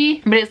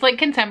 Maybe? But it's like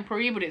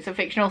contemporary, but it's a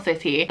fictional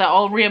city. They're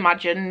all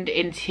reimagined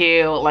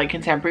into like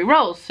contemporary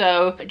roles.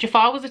 So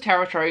Jafar was a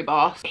territory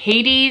boss.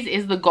 Hades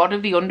is the god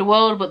of the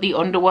underworld, but the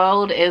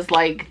underworld is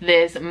like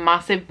this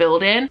massive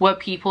building where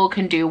people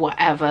can do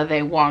whatever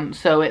they want.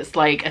 So it's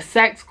like a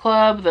sex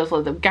club, there's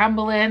loads of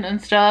gambling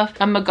and stuff.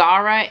 And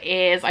Megara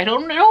is, I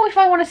don't know if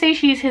I want to say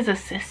she's his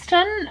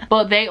assistant,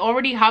 but they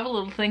already have a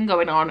little thing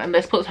going on, and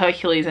this puts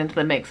Hercules into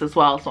the mix as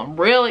well. So I'm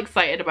real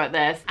excited about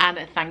this, and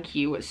thank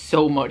you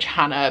so much,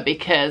 Hannah,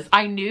 because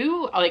I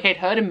knew, like, I'd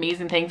heard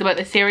amazing things about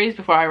this series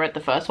before I read the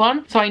first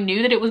one, so I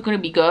knew that it was going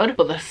to be good,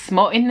 but the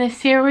smut in this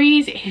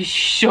series is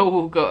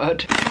so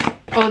good.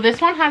 Oh,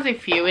 this one has a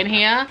few in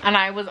here, and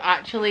I was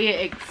actually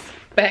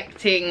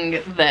expecting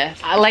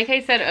this. Like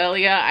I said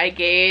earlier, I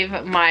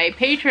gave my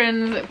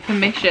patrons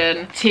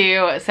permission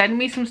to send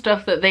me some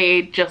stuff that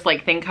they just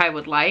like think I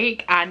would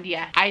like, and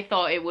yeah, I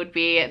thought it would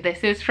be.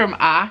 This is from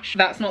Ash.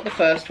 That's not the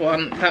first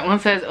one. That one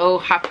says, oh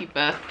happy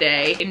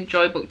birthday,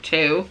 enjoy book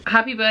 2.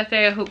 Happy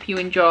birthday, I hope you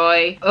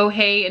enjoy. Oh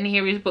hey, and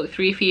here is book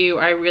 3 for you.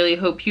 I really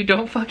hope you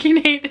don't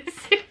fucking hate this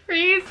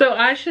series. So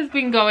Ash has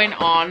been going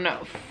on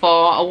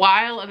for a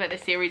while about a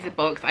series of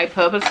books. I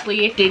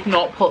purposely did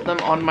not put them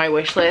on my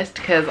wish list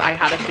because I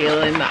had a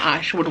feeling that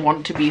Ash would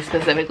want to be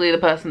specifically the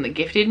person that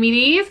gifted me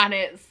these, and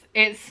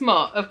it's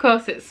smut. Of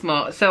course it's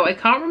smut. So I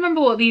can't remember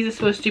what these are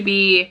supposed to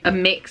be a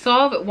mix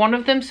of. One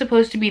of them's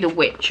supposed to be The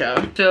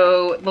Witcher.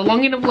 So The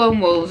Longing of Lone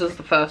Wolves is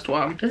the first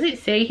one. Does it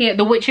say here?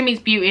 The Witcher meets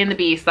Beauty and the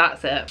Beast,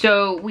 that's it.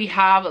 So we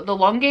have The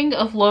Longing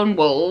of Lone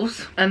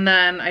Wolves, and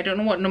then I don't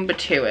know what number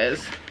 2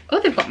 is. Oh,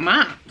 they've got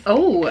maps.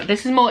 Oh,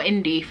 this is more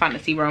indie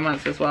fantasy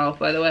romance as well,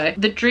 by the way.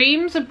 The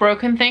Dreams of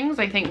Broken Things,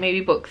 I think maybe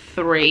book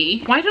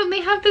 3. Why don't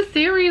they have the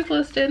series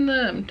list in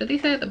them? Did they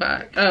say at the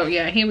back? Oh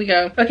yeah, here we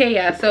go. Okay,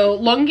 yeah, so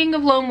Longing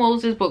of Lone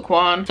Wolves is book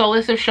 1.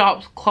 Solace of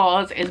Sharp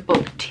Claws is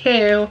book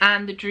 2.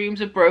 And The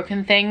Dreams of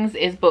Broken Things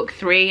is book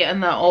 3.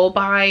 And they're all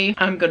by,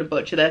 I'm gonna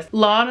butcher this,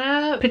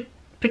 Lana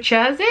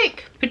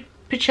Pachazic?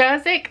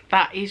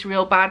 That is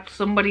real bad.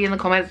 Somebody in the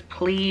comments,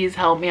 please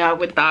help me out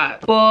with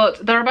that.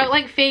 But they're about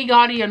like Fae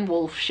Guardian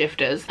wolf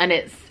shifters, and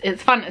it's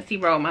fantasy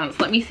romance.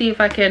 Let me see if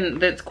I can,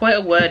 there's quite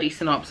a wordy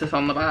synopsis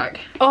on the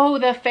back. Oh,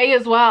 they're Fae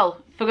as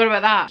well. Forgot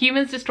about that.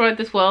 Humans destroyed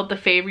this world, the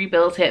Fae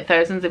rebuilt it.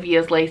 Thousands of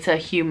years later,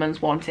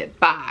 humans want it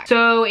back.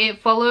 So it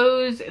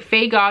follows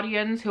Fae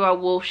Guardians, who are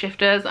wolf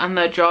shifters, and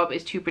their job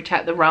is to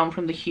protect the realm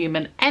from the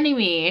human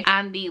enemy.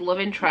 And the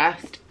love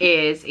interest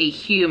is a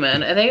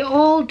human. Are they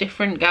all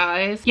different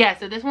guys? Yeah,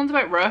 so this one's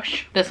about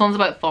Rush. This one's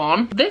about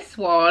Thorn. This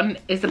one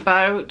is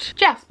about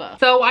Jasper.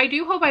 So I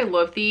do hope I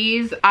love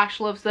these. Ash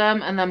loves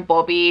them, and then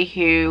Bobby,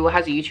 who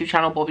has a YouTube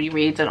channel, Bobby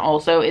Reads, and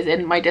also is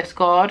in my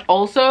Discord,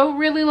 also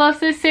really loves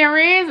this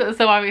series.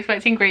 So I'm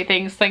expecting great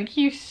things. Thank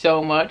you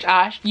so much,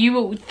 Ash.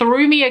 You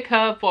threw me a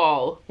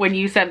curveball when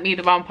you sent me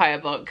the vampire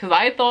book, because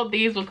I thought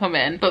these would come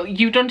in, but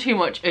you've done too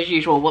much as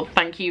usual. Well,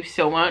 thank you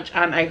so much,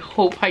 and I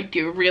hope I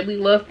do really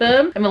love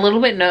them. I'm a little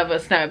bit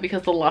nervous now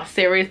because the last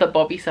series that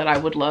Bobby said I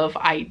would love,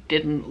 I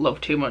didn't love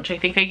too much. I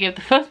think I gave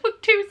the first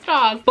book 2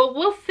 stars, but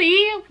we'll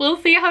see. We'll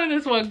see how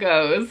this one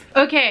goes.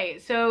 Okay,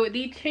 so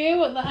the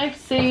 2 that I've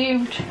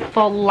saved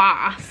for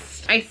last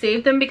list. I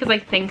saved them because I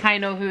think I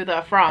know who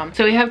they're from.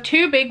 So we have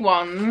two big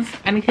ones,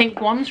 and I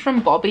think one's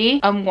from Bobby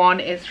and one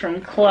is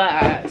from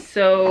Claire.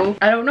 So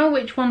I don't know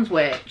which one's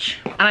which,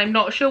 and I'm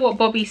not sure what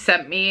Bobby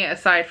sent me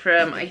aside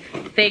from, I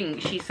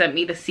think she sent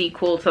me the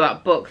sequel to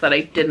that book that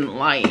I didn't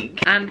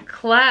like. And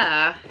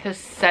Claire has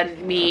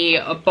sent me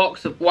a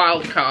box of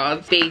wild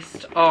cards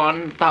based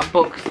on that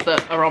books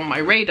that are on my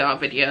radar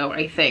video,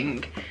 I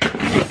think.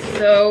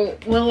 So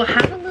we'll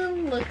have a little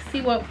look,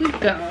 see what we've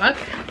got.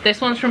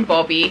 This one's from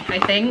Bobby, I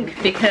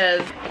think,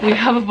 because we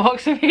have a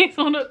box of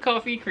hazelnut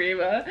coffee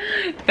creamer.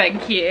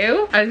 Thank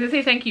you. I was gonna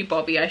say thank you,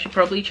 Bobby. I should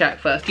probably check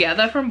first. Yeah,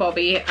 they're from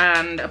Bobby,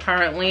 and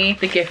apparently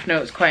the gift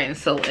note's quite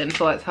insulting,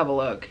 so let's have a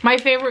look. My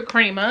favorite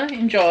creamer,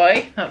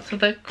 enjoy. That's for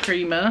the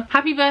creamer.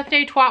 Happy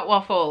birthday, Twat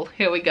Waffle.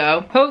 Here we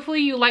go.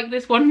 Hopefully you like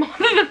this one more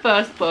than the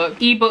first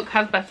book. Ebook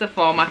has better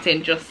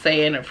formatting, just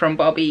saying, from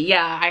Bobby.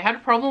 Yeah, I had a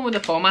problem with the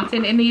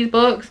formatting in these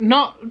books.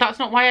 That's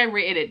not why I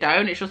rated it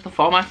down, it's just the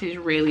format is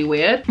really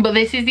weird. But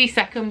this is the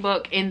second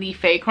book in the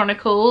Fae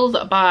Chronicles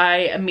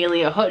by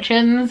Amelia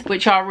Hutchins,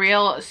 which are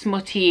real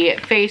smutty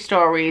Fae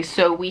stories.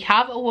 So we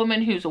have a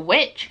woman who's a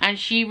witch, and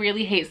she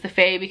really hates the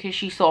Fae because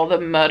she saw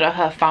them murder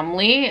her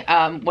family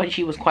when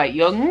she was quite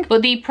young.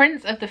 But the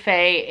Prince of the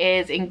Fae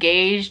is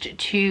engaged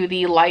to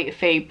the Light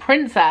Fae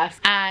princess,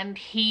 and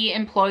he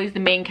employs the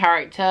main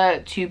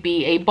character to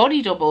be a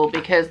body double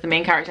because the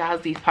main character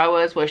has these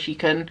powers where she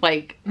can,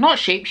 like, not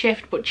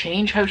shapeshift but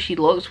change how she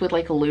looks with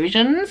like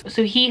illusions.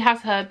 So he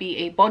has her be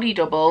a body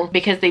double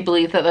because they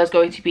believe that there's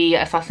going to be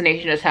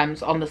assassination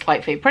attempts on this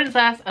Light Fae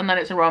princess, and then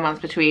it's a romance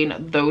between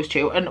those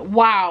two. And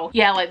wow,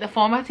 yeah, like the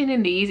formatting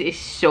in these is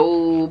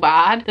so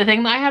bad. The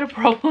thing that I had a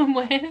problem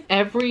with,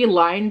 every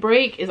line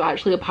break is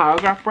actually a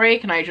paragraph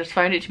break, and I just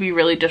found it to be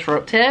really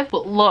disruptive.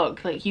 But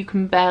look, like you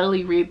can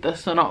barely read the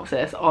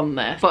synopsis on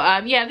this.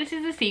 But yeah, this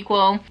is a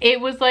sequel. It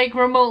was like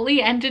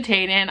remotely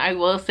entertaining, I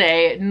will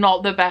say.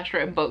 Not the best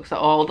written books at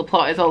all. The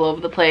plot is all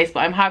over the place,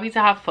 but I'm happy to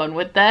have fun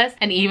with this.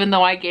 And even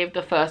though I gave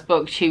the first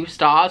book 2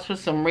 stars, for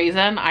some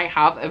reason I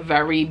have a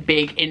very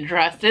big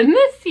interest in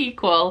this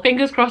sequel.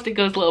 Fingers crossed it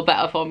goes a little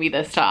better for me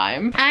this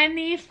time. And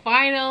the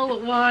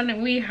final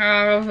one we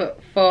have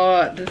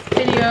for this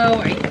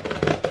video, I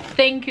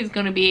think, is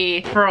going to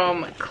be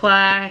from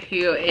Claire,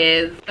 who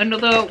is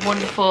another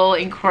wonderful,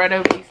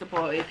 incredibly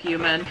supportive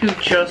human who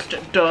just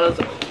does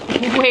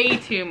way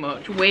too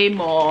much, way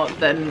more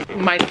than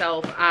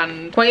myself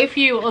and quite a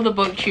few other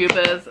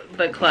booktubers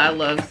that Claire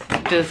loves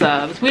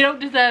deserves. We don't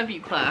deserve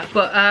you, Claire.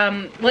 But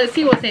let's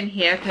see what's in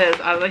here, because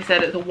as I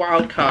said, it's a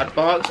wild card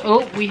box.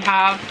 Oh, we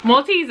have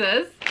more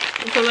teasers.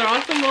 So there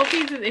are some more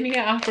teasers in here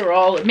after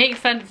all. It makes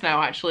sense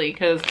now, actually,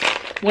 because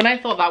when I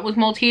thought that was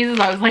more teasers,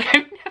 I was like,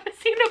 I've never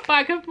seen a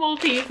bag of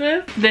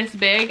Maltesers this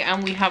big,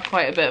 and we have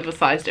quite a bit of a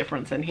size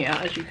difference in here,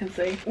 as you can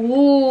see.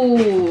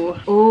 Ooh,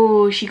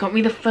 ooh, she got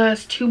me the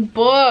first 2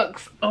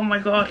 books. Oh my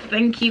god,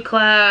 thank you,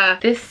 Claire.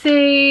 This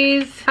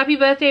says, happy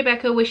birthday,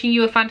 Becca, wishing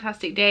you a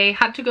fantastic day.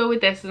 Had to go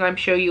with this as I'm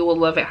sure you will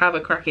love it. Have a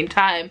cracking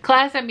time.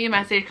 Claire sent me a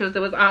message because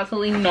there was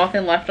absolutely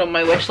nothing left on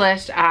my wish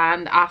list,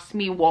 and asked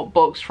me what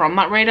books from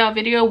that radar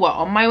video were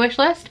on my wish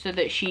list so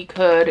that she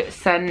could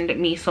send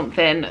me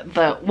something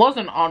that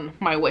wasn't on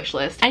my wish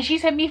list. And she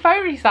sent me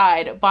Fiery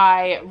Side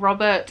by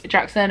Robert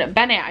Jackson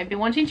Bennett. I've been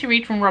wanting to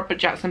read from Robert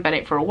Jackson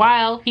Bennett for a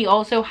while. He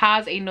also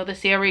has another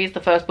series, the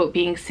first book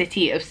being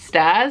City of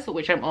Stairs,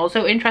 which I'm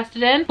also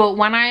interested in. But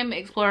when I'm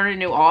exploring a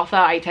new author,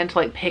 I tend to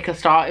like pick a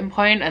starting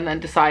point and then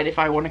decide if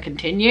I want to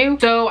continue.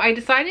 So I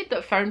decided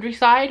that Foundry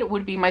Side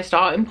would be my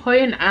starting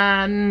point,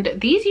 and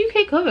these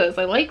UK covers,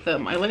 I like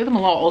them. I like them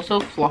a lot. Also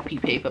floppy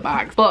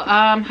paperbacks. But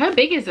how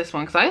big is this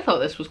one? Because I thought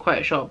this was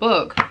quite a short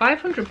book.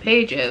 500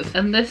 pages,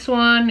 and this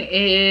one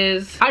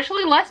is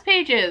actually less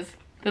pages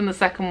than the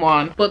second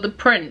one, but the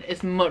print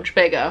is much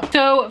bigger.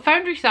 So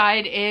Foundry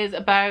Side is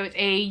about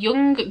a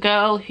young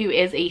girl who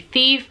is a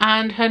thief,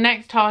 and her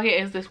next target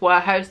is this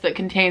warehouse that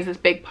contains this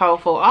big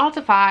powerful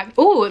artifact.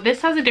 Oh,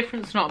 this has a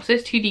different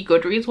synopsis to the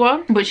Goodreads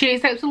one, but she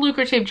accepts a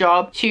lucrative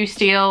job to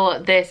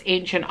steal this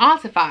ancient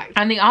artifact,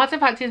 and the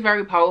artifact is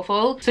very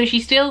powerful, so she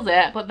steals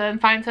it, but then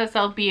finds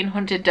herself being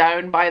hunted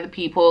down by the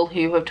people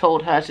who have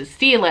told her to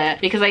steal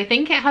it, because I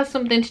think it has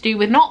something to do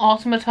with not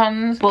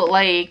automatons, but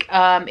like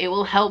it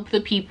will help the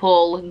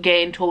people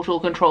gain total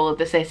control of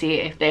the city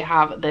if they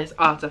have this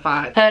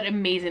artifact. Heard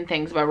amazing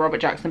things about Robert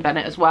Jackson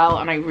Bennett as well,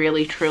 and I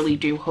really truly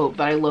do hope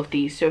that I love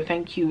these. So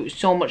thank you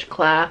so much,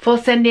 Claire, for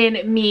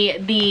sending me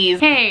these.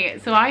 Hey,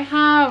 so I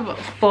have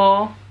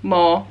 4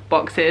 more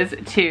boxes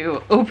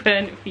to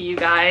open for you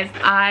guys.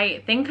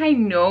 I think I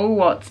know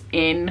what's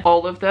in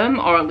all of them,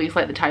 or at least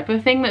like the type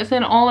of thing that's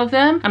in all of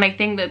them, and I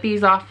think that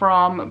these are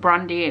from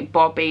Brandy,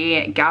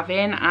 Bobby,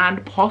 Gavin,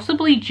 and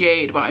possibly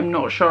Jade, but I'm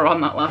not sure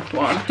on that last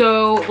one.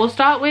 So we'll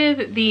start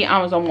with the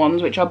Amazon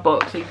ones, which are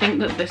books. I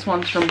think that this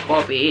one's from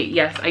Bobby.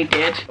 Yes, I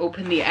did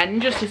open the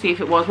end just to see if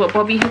it was what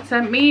Bobby had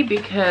sent me,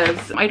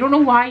 because I don't know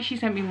why she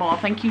sent me more.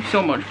 Thank you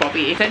so much,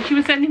 Bobby. She said she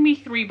was sending me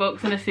 3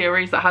 books in a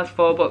series that has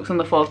 4 books, and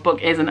the 4th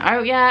book is isn't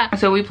out yet.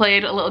 So we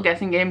played a little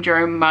guessing game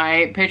during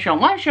my Patreon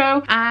live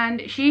show,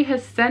 and she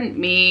has sent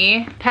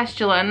me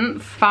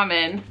Pestilence,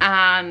 Famine,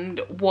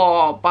 and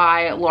War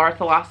by Laura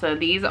Thalassa.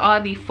 These are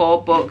the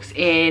 4 books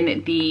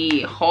in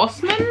the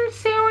Horsemen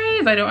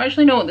series. I don't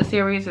actually know what the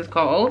series is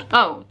called.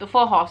 Oh, the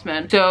 4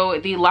 Horsemen. So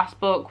the last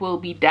book will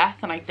be Death,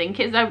 and I think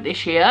it's out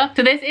this year.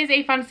 So this is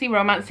a fantasy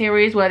romance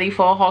series where the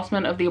 4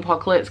 Horsemen of the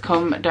Apocalypse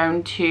come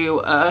down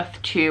to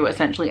Earth to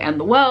essentially end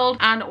the world,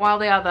 and while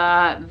they are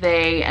there,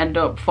 they end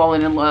up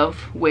falling in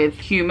love with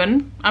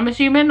human, I'm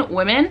assuming,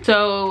 women.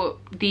 So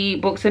the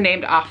books are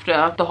named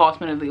after the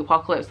Horsemen of the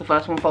Apocalypse. The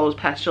first one follows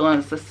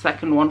Pestilence, the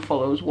second one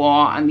follows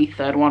War, and the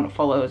third one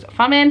follows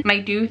Famine. And I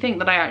do think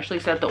that I actually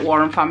said that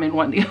War and Famine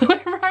went the other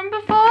way around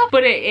before,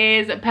 but it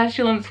is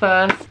Pestilence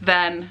first,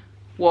 then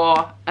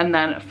War, and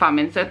then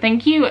Famine. So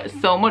thank you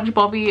so much,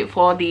 Bobby,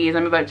 for these.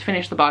 I'm about to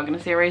finish the Bargainer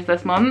series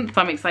this month,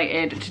 so I'm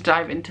excited to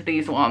dive into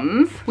these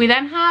ones. We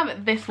then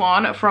have this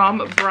one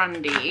from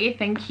Brandy.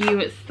 Thank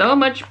you so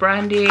much,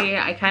 Brandy.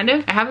 I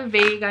have a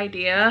vague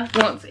idea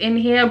what's in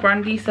here.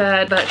 Brandy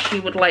said that she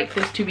would like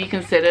this to be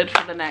considered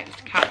for the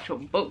next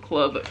catch-up book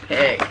club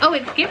pick. Oh,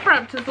 it's gift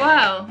wrapped as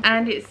well,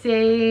 and it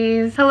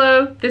says,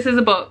 hello, this is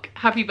a book,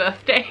 happy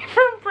birthday,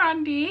 from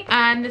Brandy.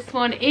 And this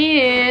one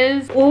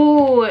is,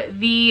 oh,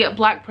 The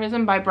Black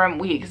Prison by Brent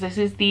Weeks. This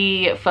is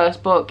the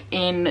first book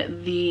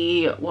in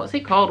the, what's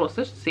it called? What's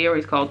this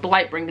series called? The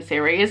Lightbringer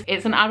series.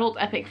 It's an adult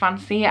epic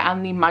fantasy,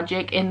 and the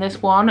magic in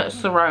this one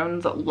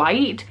surrounds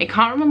light. I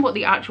can't remember what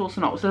the actual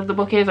synopsis of the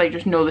book is. I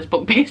just know this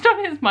book based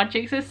on his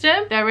magic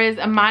system. There is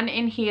a man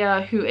in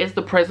here who is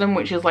the Prism,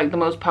 which is like the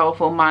most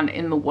powerful man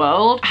in the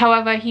world.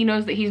 However, he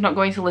knows that he's not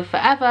going to live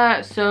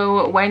forever,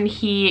 so when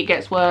he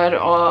gets word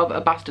of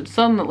a bastard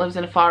son that lives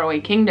in a faraway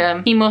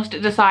kingdom, he must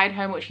decide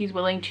how much he's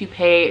willing to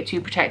pay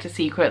to protect a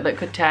secret that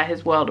could tear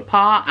his world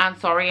apart. And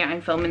sorry,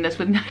 I'm filming this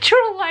with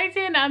natural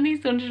lighting, and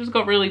these suns just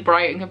got really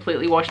bright and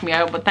completely washed me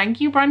out, but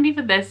thank you, Brandy,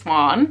 for this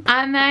one.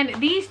 And then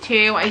these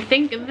two, I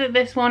think that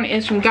this one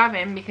is from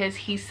Gavin, because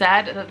he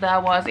said that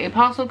there was a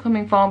parcel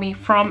coming for me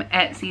from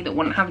Etsy that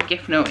wouldn't have a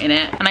gift note in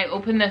it, and I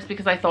opened this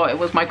because I thought it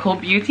was my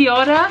Cult Beauty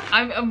order.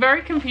 I'm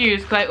very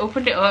confused because I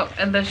opened it up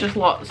and there's just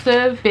lots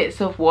of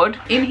bits of wood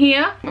in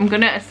here. I'm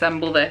gonna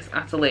assemble this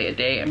at a later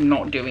date. I'm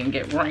not doing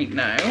it right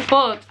now,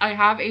 but I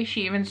have a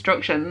sheet of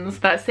instructions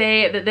that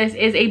say that this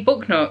is a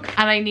book nook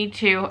and I need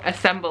to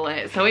assemble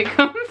it. So it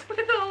comes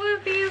with all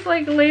of these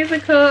like laser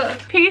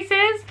cut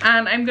pieces,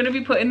 and I'm gonna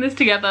be putting this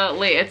together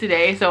later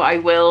today, so I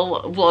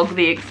will vlog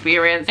the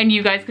experience and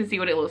you guys can see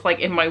what it looks like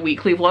in my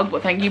weekly vlog.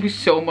 But thank you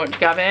so much,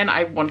 Gavin.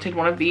 I've wanted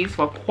one of these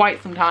for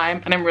quite some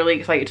time and I'm really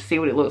excited to see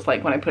what it looks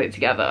like when I put it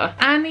together.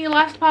 And the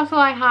last parcel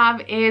I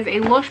have is a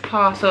Lush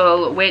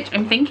parcel, which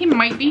I'm thinking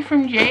might be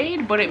from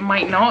Jade, but it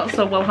might not,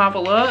 so we'll have a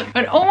look.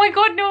 And oh my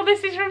god, no,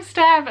 this is from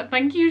Steph.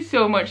 Thank you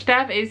so much,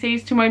 Steph. It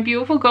says, to my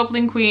beautiful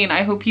goblin queen,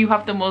 I hope you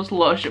have the most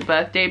lush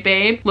birthday,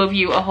 babe. Love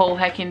you a whole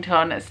heckin'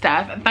 ton,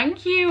 Steph.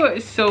 Thank you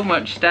so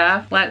much,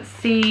 Steph. Let's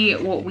see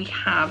what we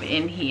have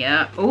in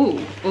here.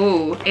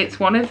 Oh, it's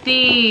one of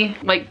the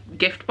like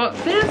gift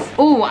boxes.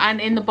 Oh, and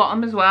in the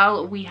bottom as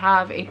well, we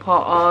have a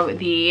pot of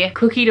the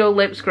cookie dough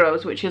lip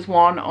scrubs, which is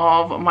one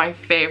of my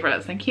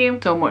favorites. Thank you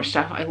so much,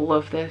 Steph. I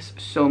love this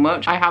so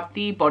much. I have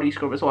the body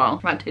scrub as well.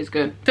 That tastes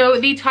good. So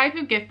the type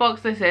of gift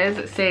box this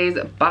is says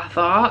bath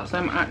art, so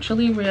I'm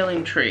actually really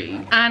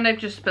intrigued. And I've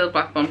just spilled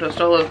bath bomb dust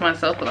all over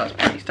myself, but that's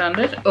pretty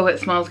standard. Oh, it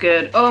smells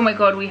good. Oh my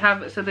god, we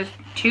have, so there's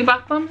 2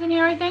 bath bombs in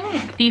here, I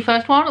think. The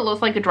first one, it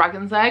looks like a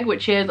dragon's egg,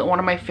 which is one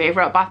of my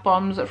favorite bath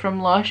bombs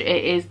from Lush.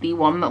 It is the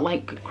one that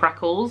like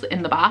crackles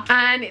in the bath.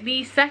 And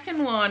the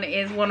second one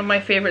is one of my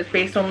favorites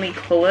based on the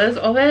colors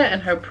of it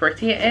and how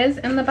pretty it is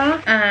in the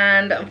bath.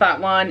 And that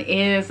one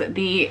is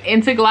the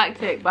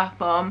Intergalactic bath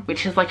bomb,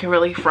 which is like a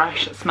really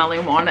fresh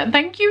smelling one.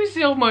 Thank you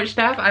so much,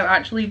 Steph. I've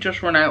actually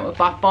just run out of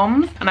bath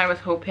bombs and I was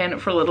hoping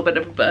for a little bit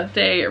of a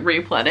birthday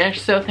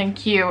replenish, so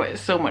thank you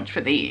so much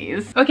for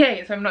these.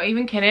 Okay, so I'm not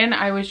even kidding,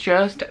 I was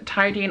just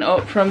tidying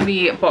up from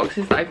the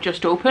boxes that I've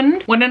just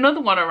opened when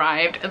another one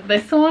arrived.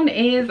 This one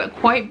is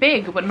quite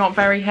big but not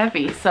very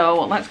heavy,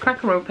 so let's crack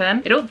her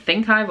open. I don't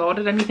think I've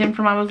ordered anything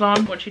from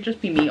Amazon, but it should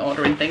just be me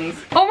ordering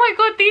things. Oh my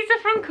god, these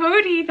are from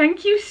Cody.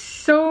 Thank you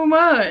so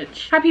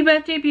much. Happy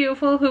birthday,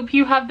 beautiful. Hope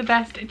you have the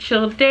best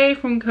chilled day,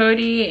 from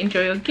Cody.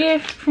 Enjoy your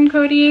gift from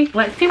Cody.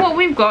 Let's see what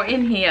we've got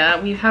in here.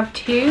 We have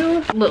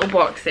 2 little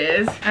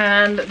boxes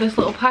and this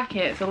little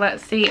packet, so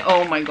let's see.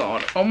 Oh my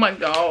god, oh my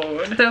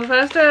god. So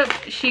first up,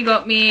 she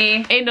got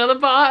me another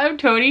bar of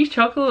Tony's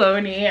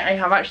Chocolonely. I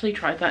have actually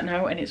tried that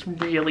now and it's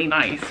really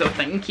nice, so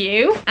thank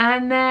you.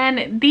 And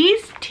then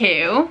these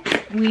 2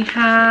 we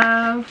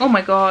have, oh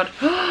my god,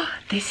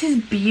 this is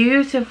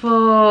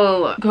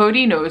beautiful.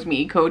 Cody knows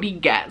me. Cody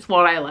gets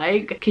what I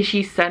like, because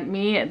she sent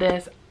me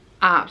this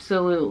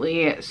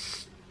absolutely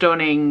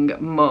stunning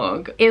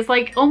mug. It's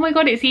like, oh my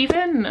god, it's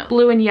even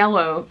blue and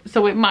yellow,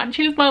 so it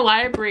matches my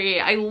library.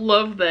 I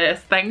love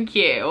this, thank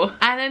you.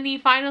 And then the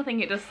final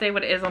thing, it does say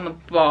what it is on the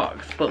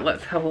box, but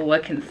let's have a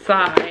look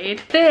inside.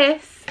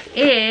 This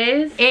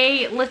is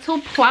a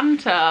little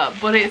planter,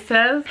 but it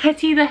says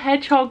Hetty the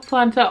Hedgehog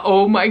planter.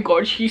 Oh my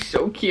god, she's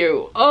so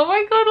cute. Oh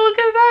my god, look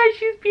at that,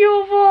 she's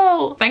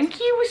beautiful.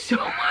 Thank you so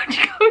much,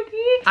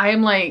 Cody. I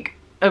am like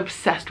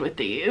obsessed with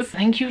these.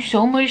 Thank you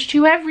so much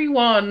to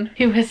everyone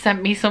who has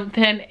sent me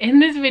something in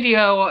this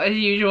video. As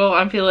usual,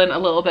 I'm feeling a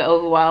little bit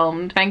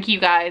overwhelmed. Thank you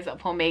guys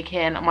for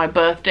making my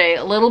birthday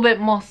a little bit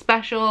more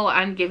special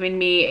and giving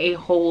me a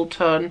whole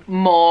ton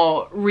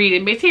more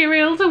reading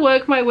material to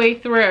work my way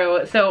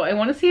through. So I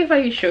want to see if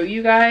I can show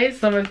you guys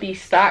some of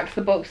these stacks.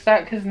 The book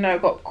stack has now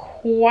got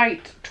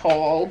quite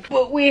tall,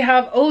 but we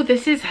have, oh,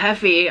 this is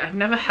heavy. I've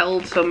never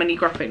held so many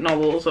graphic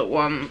novels at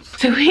once.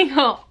 So we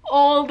got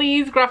all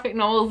these graphic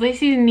novels.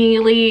 This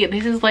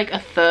is like a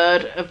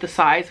third of the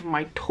size of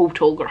my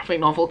total graphic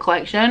novel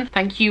collection.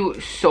 Thank you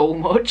so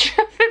much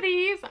for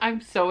these.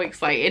 I'm so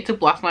excited to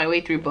blast my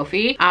way through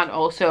Buffy and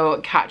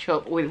also catch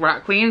up with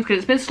Rat Queens, because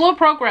it's been slow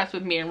progress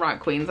with me and Rat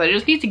Queens. I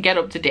just need to get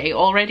up to date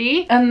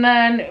already. And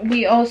then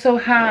we also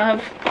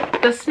have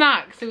the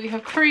snacks. So we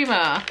have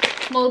creamer,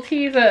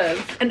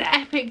 Maltesers, an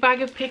epic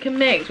bag of pick and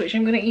mix, which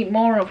I'm going to eat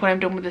more of when I'm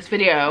done with this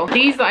video.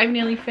 These that I've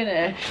nearly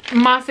finished.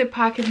 Massive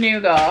pack of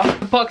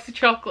nougat, a box of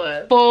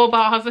chocolate, 4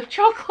 bars of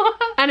chocolate,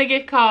 and a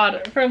gift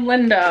card from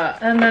Linda.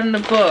 And then the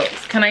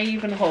books. Can I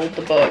even hold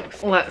the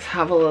books? Let's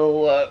have a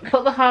little look.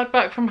 Put the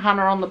hardback from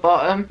Hannah on the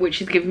bottom,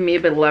 which is giving me a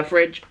bit of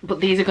leverage, but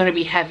these are going to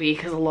be heavy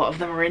because a lot of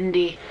them are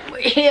indie.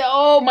 Here,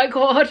 oh my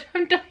god,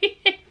 I'm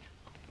dying.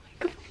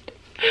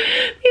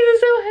 These are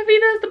so heavy.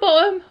 There's the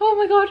bottom. Oh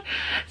my god.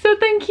 So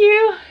thank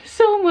you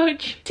so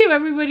much to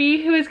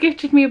everybody who has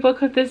gifted me a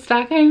book of this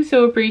stack. I am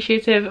so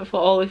appreciative for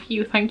all of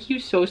you. Thank you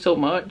so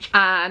much.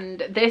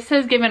 And this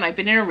has given, I've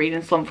been in a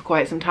reading slump for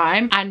quite some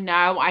time, and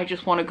now I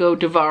just want to go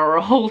devour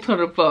a whole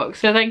ton of books.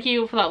 So thank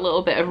you for that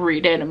little bit of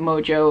reading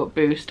mojo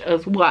boost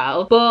as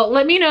well. But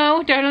let me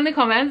know down in the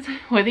comments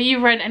whether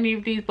you've read any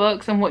of these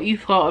books and what you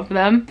thought of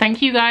them.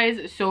 Thank you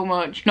guys so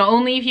much. Not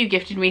only have you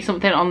gifted me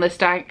something on the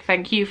stack,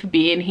 thank you for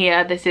being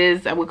here. This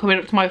is, we're coming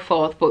up to my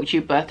 4th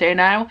booktube birthday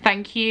now.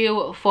 Thank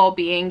you for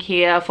being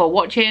here, for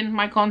watching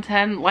my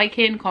content,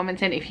 liking,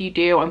 commenting if you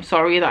do. I'm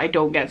sorry that I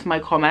don't get to my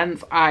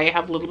comments. I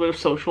have a little bit of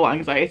social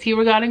anxiety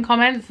regarding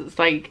comments. It's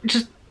like,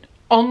 just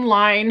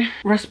online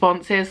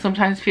responses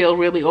sometimes feel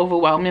really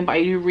overwhelming, but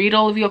I do read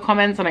all of your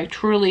comments and I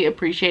truly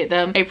appreciate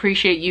them. I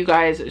appreciate you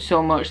guys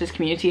so much. This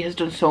community has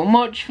done so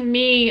much for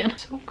me and I'm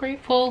so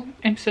grateful.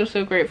 I'm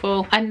so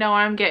grateful. I know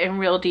I'm getting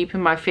real deep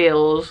in my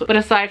feels, but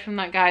aside from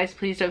that, guys,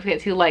 please don't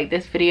forget to like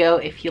this video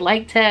if you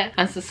liked it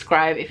and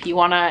subscribe if you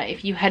wanna.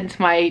 If you head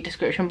into my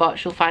description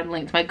box, you'll find a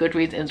link to my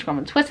Goodreads, Instagram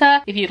and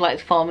Twitter if you'd like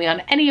to follow me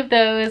on any of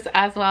those,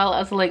 as well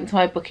as a link to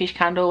my Bookish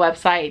candle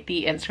website,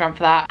 the Instagram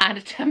for that, and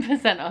a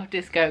 10% off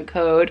discount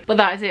code. But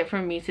that is it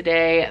from me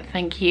today.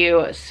 Thank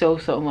you so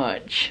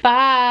much.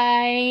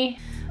 Bye.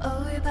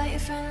 Oh, you bite your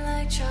friend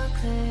like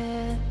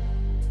chocolate.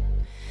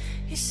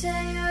 You say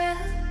you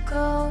will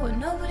go and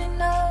nobody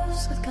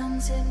knows, with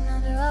guns hidden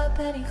under our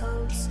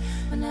petticoats.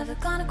 We're never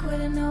gonna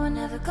quit it, no, we're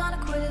never gonna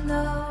quit it,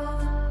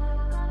 no.